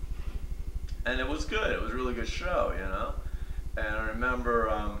 and it was good. It was a really good show, you know. And I remember,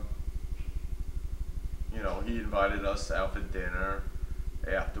 you know, he invited us out for dinner,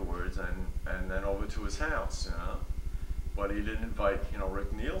 afterwards, and then over to his house, you know. But he didn't invite, you know,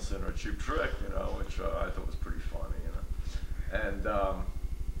 Rick Nielsen or Cheap Trick, you know, which I thought was pretty funny, you know.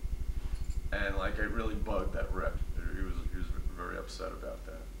 And like it really bugged that Rick. He was very upset about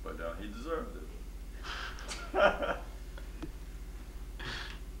that, but he deserved it.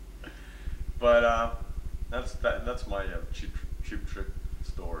 But that's my cheap Trick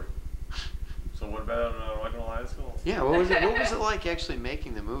story. So what about Rock and Roll High School? Yeah, what was it? What was it like actually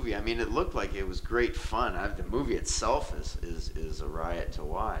making the movie? I mean, it looked like it was great fun. The movie itself is a riot to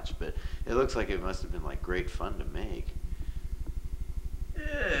watch, but it looks like it must have been like great fun to make.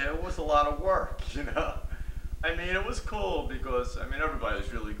 Yeah, it was a lot of work, you know. I mean, it was cool because I mean everybody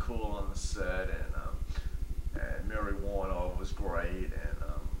was really cool on the set, and Mary Warner was great, and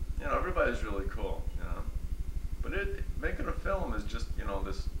you know everybody's really cool, you know. But making a film is just, you know,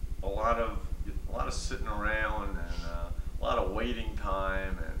 there's a lot of sitting around and a lot of waiting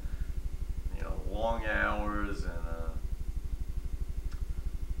time and, you know, long hours and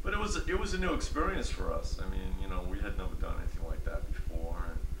but it was a new experience for us. I mean, you know, we had never done anything like that before,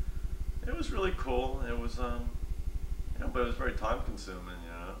 and it was really cool. It was you know, but it was very time consuming, you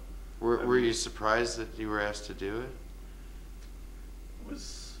know. Were you surprised that you were asked to do it?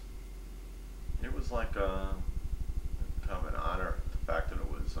 It was like kind of an honor, the fact that it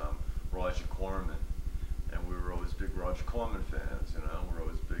was Roger Corman, and we were always big Roger Corman fans, you know. We're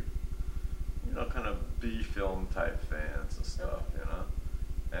always big, you know, kind of B film type fans and stuff, you know.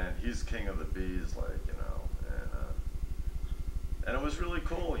 And he's king of the B's, like, you know, and it was really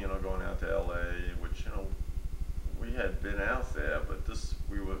cool, you know, going out to LA, which, you know, we had been out there, but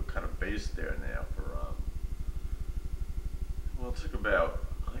we were kind of based there now for well, it took about,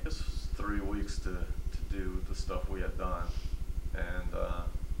 I guess it was 3 weeks to do the stuff we had done, and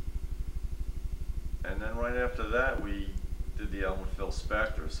then right after that we did the album with Phil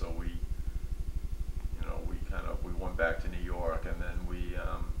Spector, so we went back to New York, and then we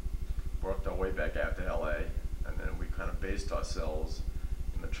worked our way back out to LA, and then we kind of based ourselves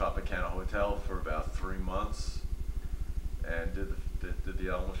in the Tropicana Hotel for about 3 months, and did the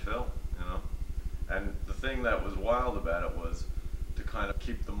album with Phil, you know. And the thing that was wild about it was to kind of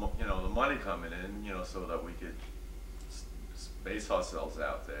keep the money coming in, you know, so that we could base ourselves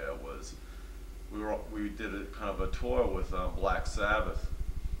out there. We did a kind of a tour with Black Sabbath,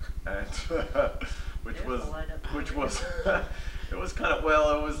 and which was it was kind of,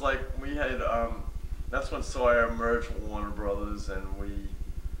 well, it was like we had that's when Sawyer merged with Warner Brothers, and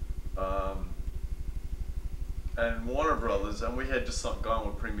Warner Brothers, and we had just gone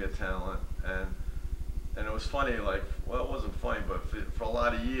with Premier Talent, and it was funny, like, well, it wasn't funny, but for a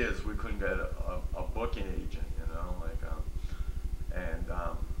lot of years we couldn't get a booking agent, you know, like,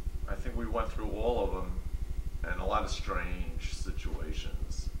 I think we went through all of them, and a lot of strange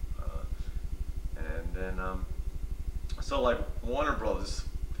situations, and then so like Warner Brothers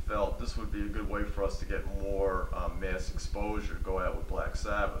felt this would be a good way for us to get more mass exposure, go out with Black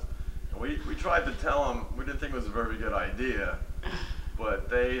Sabbath. And we tried to tell them we didn't think it was a very good idea, but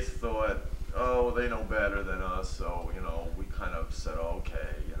they thought, oh, they know better than us, so, you know, we kind of said,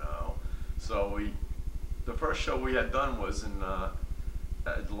 okay, you know. So the first show we had done was in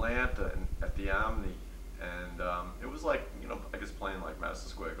Atlanta at the Omni, and it was like, you know, I guess playing like Madison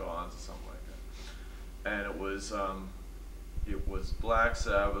Square Gardens or something like that. And it was Black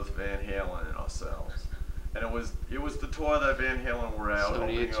Sabbath, Van Halen, and ourselves. And it was the tour that Van Halen were out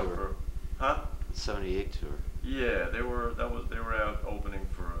opening up for. Huh? 78 tour. Yeah, they were out opening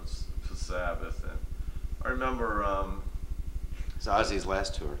for Sabbath, and I remember. It's Ozzy's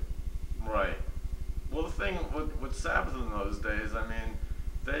last tour. Right. Well, the thing with Sabbath in those days, I mean,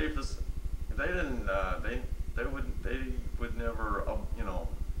 they would never, you know,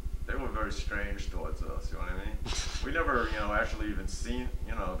 they were very strange towards us. You know what I mean? We never, you know, actually even seen,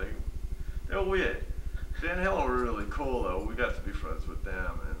 you know, they were weird. Van Halen were really cool though. We got to be friends with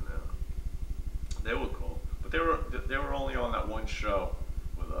them, and they were cool. But they were only on that one show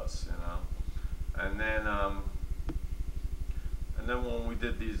with us, you know. And then when we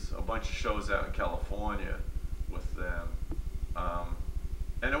did a bunch of shows out in California with them,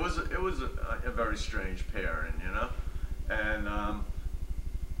 and it was a very strange pairing, you know. And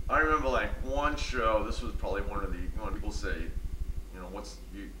I remember like one show. This was probably when people say, you know,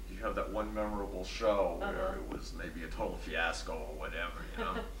 you have that one memorable show where it was maybe a total fiasco or whatever, you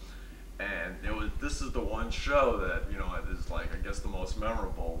know. And this is the one show that, you know, is like, I guess, the most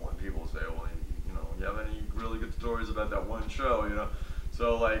memorable when people say, well, you know, you have any really good stories about that one show, you know?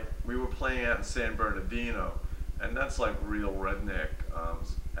 So like we were playing out in San Bernardino, and that's like real redneck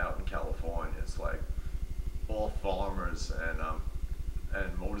out in California. It's like all farmers,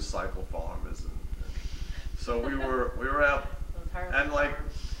 and motorcycle farmers, and so we were out, Those Harley and like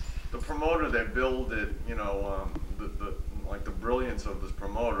farms. the promoter that billed it, you know, the like the brilliance of this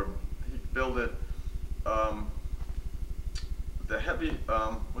promoter, he billed it, the heavy,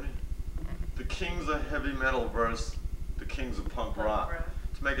 the kings of heavy metal versus the kings of punk rock,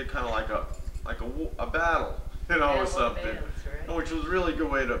 to make it kind of like a battle, you know, Yeah, or something, bands, right? which was a really good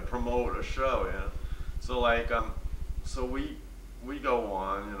way to promote a show, you know. So like, so we go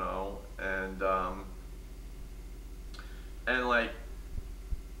on, you know, and like,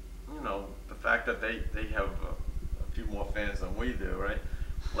 you know, the fact that they have a few more fans than we do, right?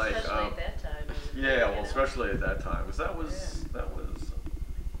 Like, Especially at that time. yeah, well, especially at that time, because that was,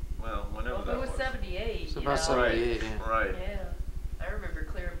 well, whenever Well, that it was 78. It's you about know? 78, yeah. Right. Yeah. I remember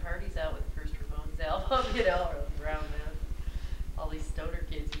clearing parties out with the first Ramones album, you know, around then. All these stoner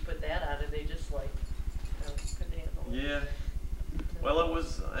kids, you put that on and they just like, you know, couldn't handle it. Yeah. Well, it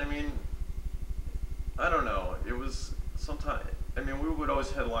was, I mean, I don't know. It was sometimes, I mean, we would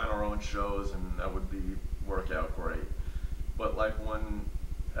always headline our own shows and that would work out great. But like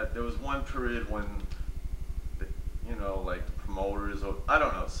there was one period when, you know, like the promoters, or I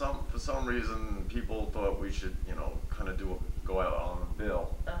don't know, for some reason people thought we should, you know, kind of go out on a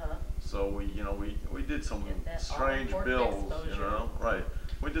bill. Uh-huh. So we did some Get that strange all-important bills, you exposure. know, right?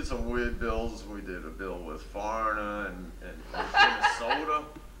 We did some weird bills. We did a bill with Foreigner and Minnesota.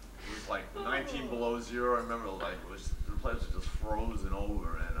 It was like 19 below zero. I remember, like, the place was just frozen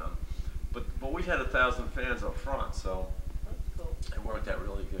over, and but we had 1,000 fans up front, so That's cool. it worked out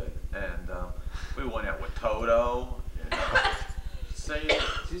really good. And we went out with Toto, and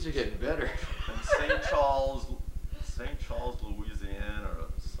These are getting better. in St. Charles, Louisiana, or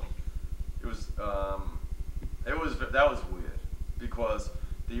some. That was weird because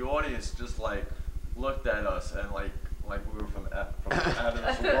the audience just like looked at us and like we were from out of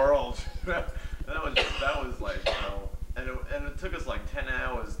this world. And that was like, you know, and it took us like 10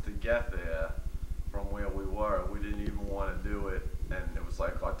 hours to get there from where we were. We didn't even want to do it, and it was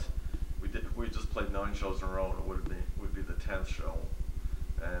like we just played 9 shows in a row, and it would be the 10th show,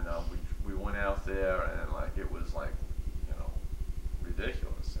 and we went out there, and like it was like, you know,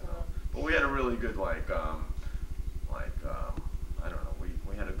 ridiculous, you know. But we had a really good I don't know,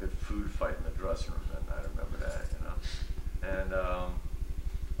 we had a good food fight in the dressing room that night. I remember that, you know. And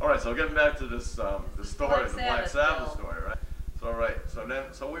all right, so getting back to this the story, the Black Sabbath story, right?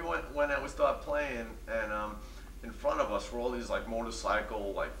 So we went out, we started playing, and in front of us were all these like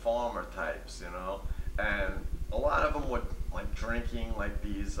motorcycle like farmer types, you know, and a lot of them were like drinking like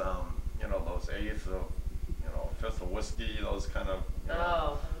these you know, those eighths of, you know, fifth of whiskey, those kind of, you know.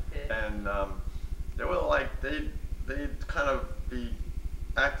 Oh, okay. And they were like, they'd kind of be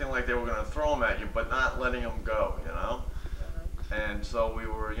acting like they were going to throw them at you, but not letting them go, you know. And so we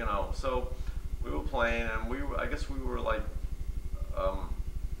were, you know, playing, and I guess we were like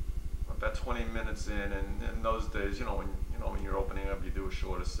about 20 minutes in, and in those days, you know, when you're opening up, you do a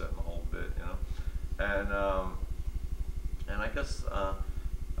shorter set and the whole bit, you know. And I guess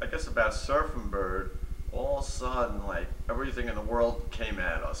about Surfing Bird, all of a sudden, like, everything in the world came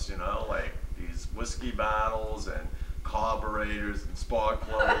at us, you know, like these whiskey bottles and carburetors and spark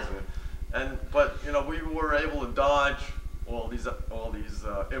plugs, but you know, we were able to dodge all these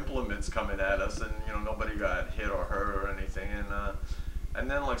implements coming at us, and you know, nobody got hit or hurt or anything, and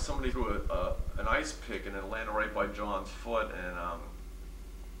then like somebody threw an ice pick and it landed right by John's foot,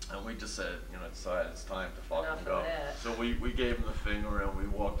 and we just said, you know, decided it's time to fucking go. So we gave him the finger and we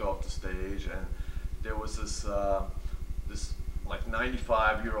walked off the stage, and there was this like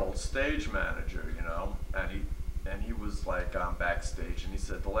 95-year-old stage manager, you know, and he was like backstage, and he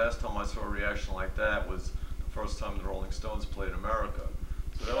said the last time I saw a reaction like that was the first time the Rolling Stones played America.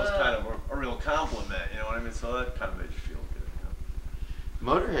 So that was kind of a real compliment, you know what I mean? So that kind of made you feel good, you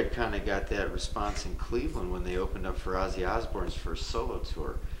know. Motorhead kind of got that response in Cleveland when they opened up for Ozzy Osbourne's first solo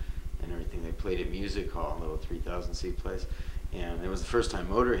tour and everything. They played at Music Hall, a little 3,000-seat place. And it was the first time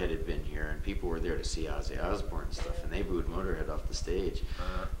Motorhead had been here, and people were there to see Ozzy Osbourne and stuff, and they booed Motorhead off the stage.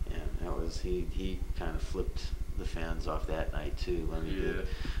 And that was, he kind of flipped the fans off that night too. Lemmy did.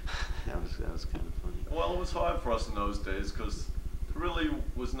 that was kind of funny. Well, it was hard for us in those days because there really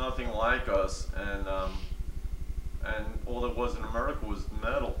was nothing like us, and all there was in America was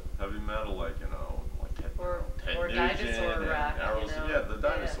metal, heavy metal, like, you know, like Ted or Nugent dinosaur and rock, Aerosmith, you know? yeah, the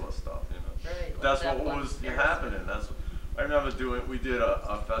dinosaur stuff, you know. Right, like That's that what one, was Aerosmith. happening. I remember we did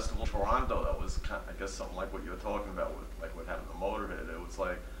a festival in Toronto that was I guess something like what you were talking about with like what happened to Motorhead. It was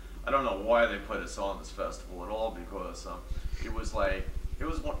like, I don't know why they put us on this festival at all, because it was like, it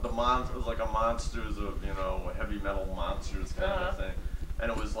was like a monsters of, you know, heavy metal monsters kind of thing.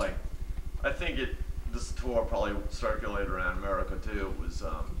 and it was like, I think this tour probably circulated around America too. It was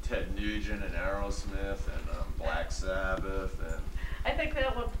Ted Nugent and Aerosmith and Black Sabbath and. I think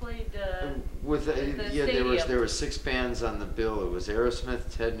that one played With the yeah, there stadium. were 6 bands on the bill. It was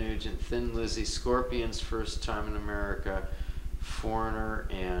Aerosmith, Ted Nugent, Thin Lizzy, Scorpions, first time in America, Foreigner,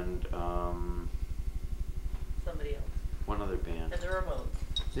 and somebody else. one other band. And the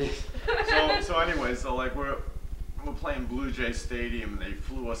Ramones. So anyway, so like we're playing Blue Jay Stadium, and they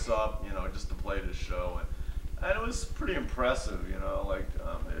flew us up, you know, just to play the show, and it was pretty impressive, you know, like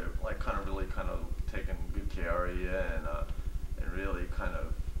they're like kind of taking good care of you and really kind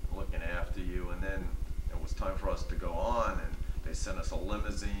of looking after you. And then it was time for us to go on, and they sent us a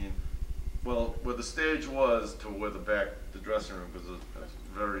limousine. Well, where the stage was to where the dressing room, because it's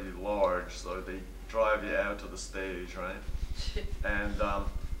very large, so they drive you out to the stage, right? And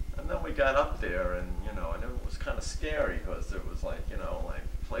then we got up there, and you know, and it was kind of scary because it was like, you know,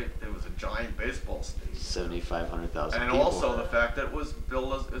 like it was a giant baseball stadium. 7,500,000 And people. also the fact that it was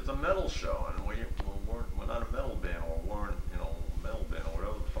billed as a metal show, and we're not a metal band, or weren't, you know, a metal band or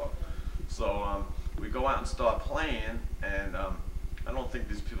whatever the fuck. So we go out and start playing, and I don't think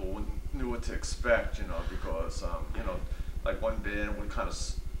these people knew what to expect, you know, because you know, like one band would kind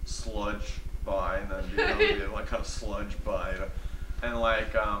of sludge by, and then the other band like kind of sludge by, and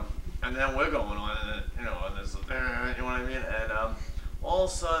like and then we're going on, and you know, and there's you know what I mean, and all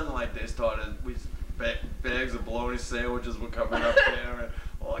of a sudden like they started, bags of bologna sandwiches were coming up there, and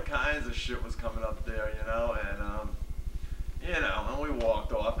all kinds of shit was coming up there, you know, and we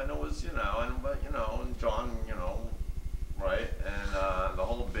walked off, and it was, you know, and John, you know, right, and the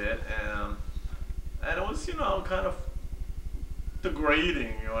whole bit, and it was, you know, kind of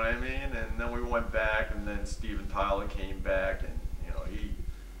degrading, you know what I mean, and then we went back, and then Steven Tyler came back, and, you know,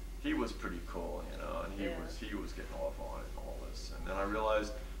 he was pretty cool, you know, and he was getting off on it and all this, and then I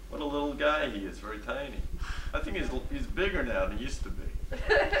realized what a little guy he is, very tiny. I think he's bigger now than he used to be.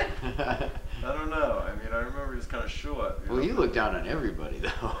 I don't know. I mean, I remember he was kind of short. Well, you look down on everybody, though.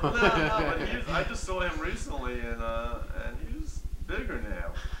 No, but I just saw him recently, and he's bigger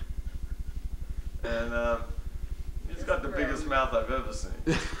now. And he's got the biggest mouth I've ever seen.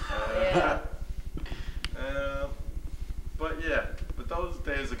 But those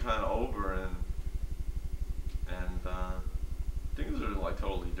days are kind of over, and things are like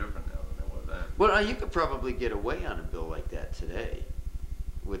totally different now than they were then. Well, you could probably get away on a bill like that today,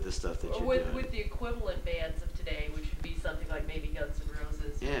 with the stuff that you're doing. With the equivalent bands of today, which would be something like maybe Guns N'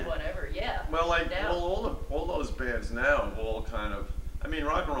 Roses, whatever. Yeah. Well, like all those bands now have all kind of. I mean,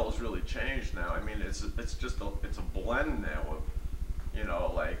 rock and roll has really changed now. I mean, it's a blend now of, you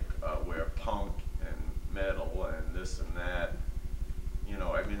know, like where punk and metal and this and that. You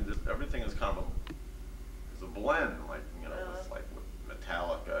know, I mean, everything is kind of a blend, like, you know, it's like with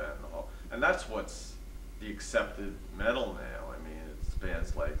Metallica and all, and that's what's the accepted metal now. I mean, it's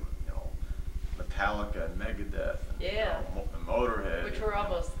bands like, you know, Metallica and Megadeth, and, you know, and Motorhead, which were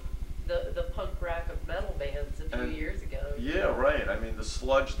almost the punk rock of metal bands a few years ago. Yeah, right. I mean, the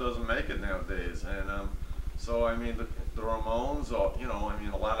sludge doesn't make it nowadays, and so I mean, the Ramones, are, you know, I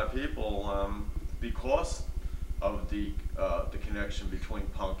mean, a lot of people, because of the connection between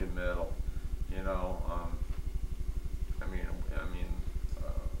punk and metal, you know, I mean,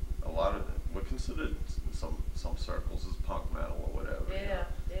 a lot of we're considered in some circles as punk metal or whatever. Yeah,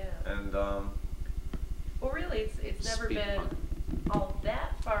 you know? yeah. And well, really, it's never been punk. all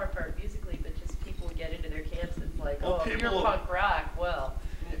that far apart musically, but just people would get into their camps. It's like, Well, if you're punk rock, well,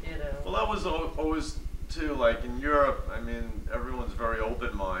 you know. Well, that was always too, like in Europe. I mean, everyone's very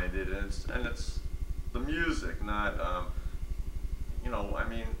open-minded, and it's the music, not you know. I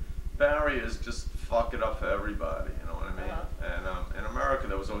mean, barriers just fuck it up for everybody. You know what I mean? And in America,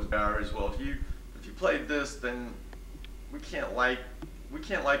 there was always barriers. Well, if you played this, then we can't like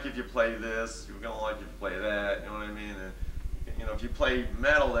if you play this. You're gonna like if you play that. You know what I mean? And you know, if you play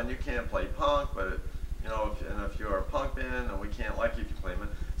metal, then you can't play punk. But you know, if you're a punk band, then we can't like you if you play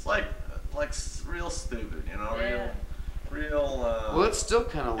metal. It's like real stupid. You know, real. Well, it's still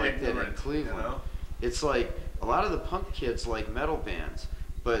kind of like that in Cleveland. You know? It's like a lot of the punk kids like metal bands,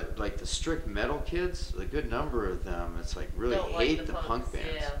 but like the strict metal kids, a good number of them, it's like really Don't like hate the the punk punks, bands.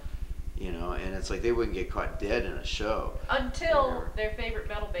 yeah. You know, and it's like they wouldn't get caught dead in a show. Until their favorite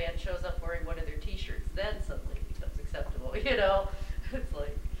metal band shows up wearing one of their T-shirts, then suddenly it becomes acceptable. You know, it's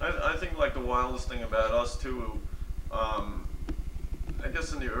like. I think like the wildest thing about us too. I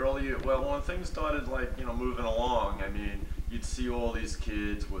guess in the early, when things started like, you know, moving along, I mean, you'd see all these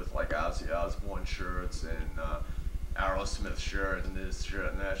kids with like Ozzy Osbourne shirts and Aerosmith shirt and this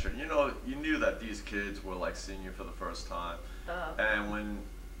shirt and that shirt. You know, you knew that these kids were like seeing you for the first time. And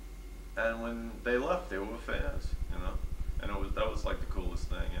when they left, they were fans, you know, and that was like the coolest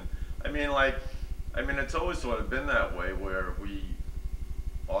thing. And I mean, it's always sort of been that way where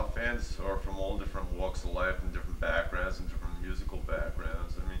our fans are from all different walks of life and different backgrounds and different musical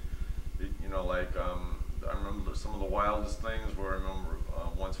backgrounds. I mean, you know, like I remember some of the wildest things where I remember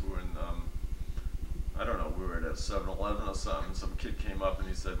once we were in I don't know, we were at a 7-Eleven or something. Some kid came up and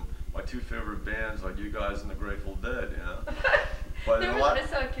he said, "My two favorite bands are you guys and the Grateful Dead," you know. But I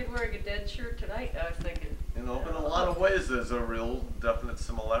saw a kid wearing a Dead shirt tonight, and I was thinking, you know, in a lot of ways, there's a real definite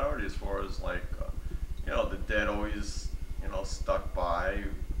similarity as far as like, you know, the Dead always, you know, stuck by.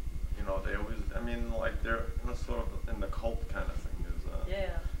 You know, they always, I mean, like they're, you know, sort of in the cult kind of thing.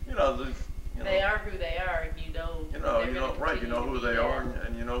 yeah. You know, They are who they are, and you know. Right? You know who they are,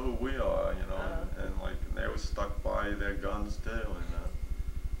 and you know who we are. You know, and like they always stuck by their guns too, and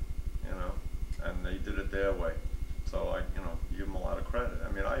you know, and they did it their way. So I, you know, give them a lot of credit.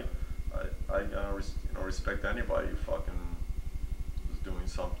 I mean, I respect anybody who fucking was doing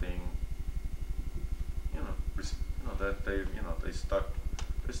something. You know, that they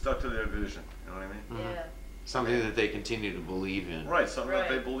stuck to their vision. You know what I mean? Yeah. Something that they continue to believe in. Right, something that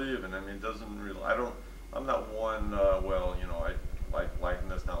they believe in. I mean, it doesn't really. I'm not one. Well, you know, I like liking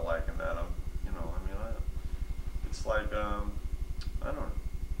this, not liking that. You know, I mean, it's like, I don't know.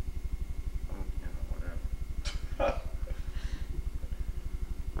 You know, whatever.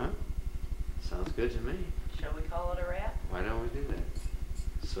 Huh? Sounds good to me. Shall we call it a wrap? Why don't we do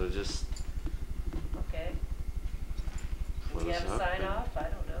that? So just. Okay. Do we close have a up sign and- off? I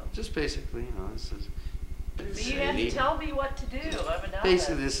don't know. Just basically, you know, this is. So you have to Sadie. tell me what to do. I'm a novice.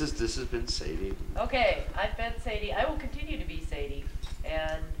 Basically, this has been Sadie. Okay, I've been Sadie. I will continue to be Sadie,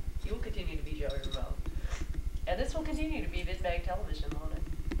 and you will continue to be Joey Ramone. And this will continue to be Vidmag Television, won't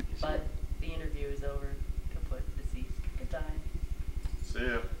it? But the interview is over. Kaput, deceased. Goodbye. See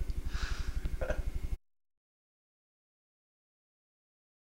ya.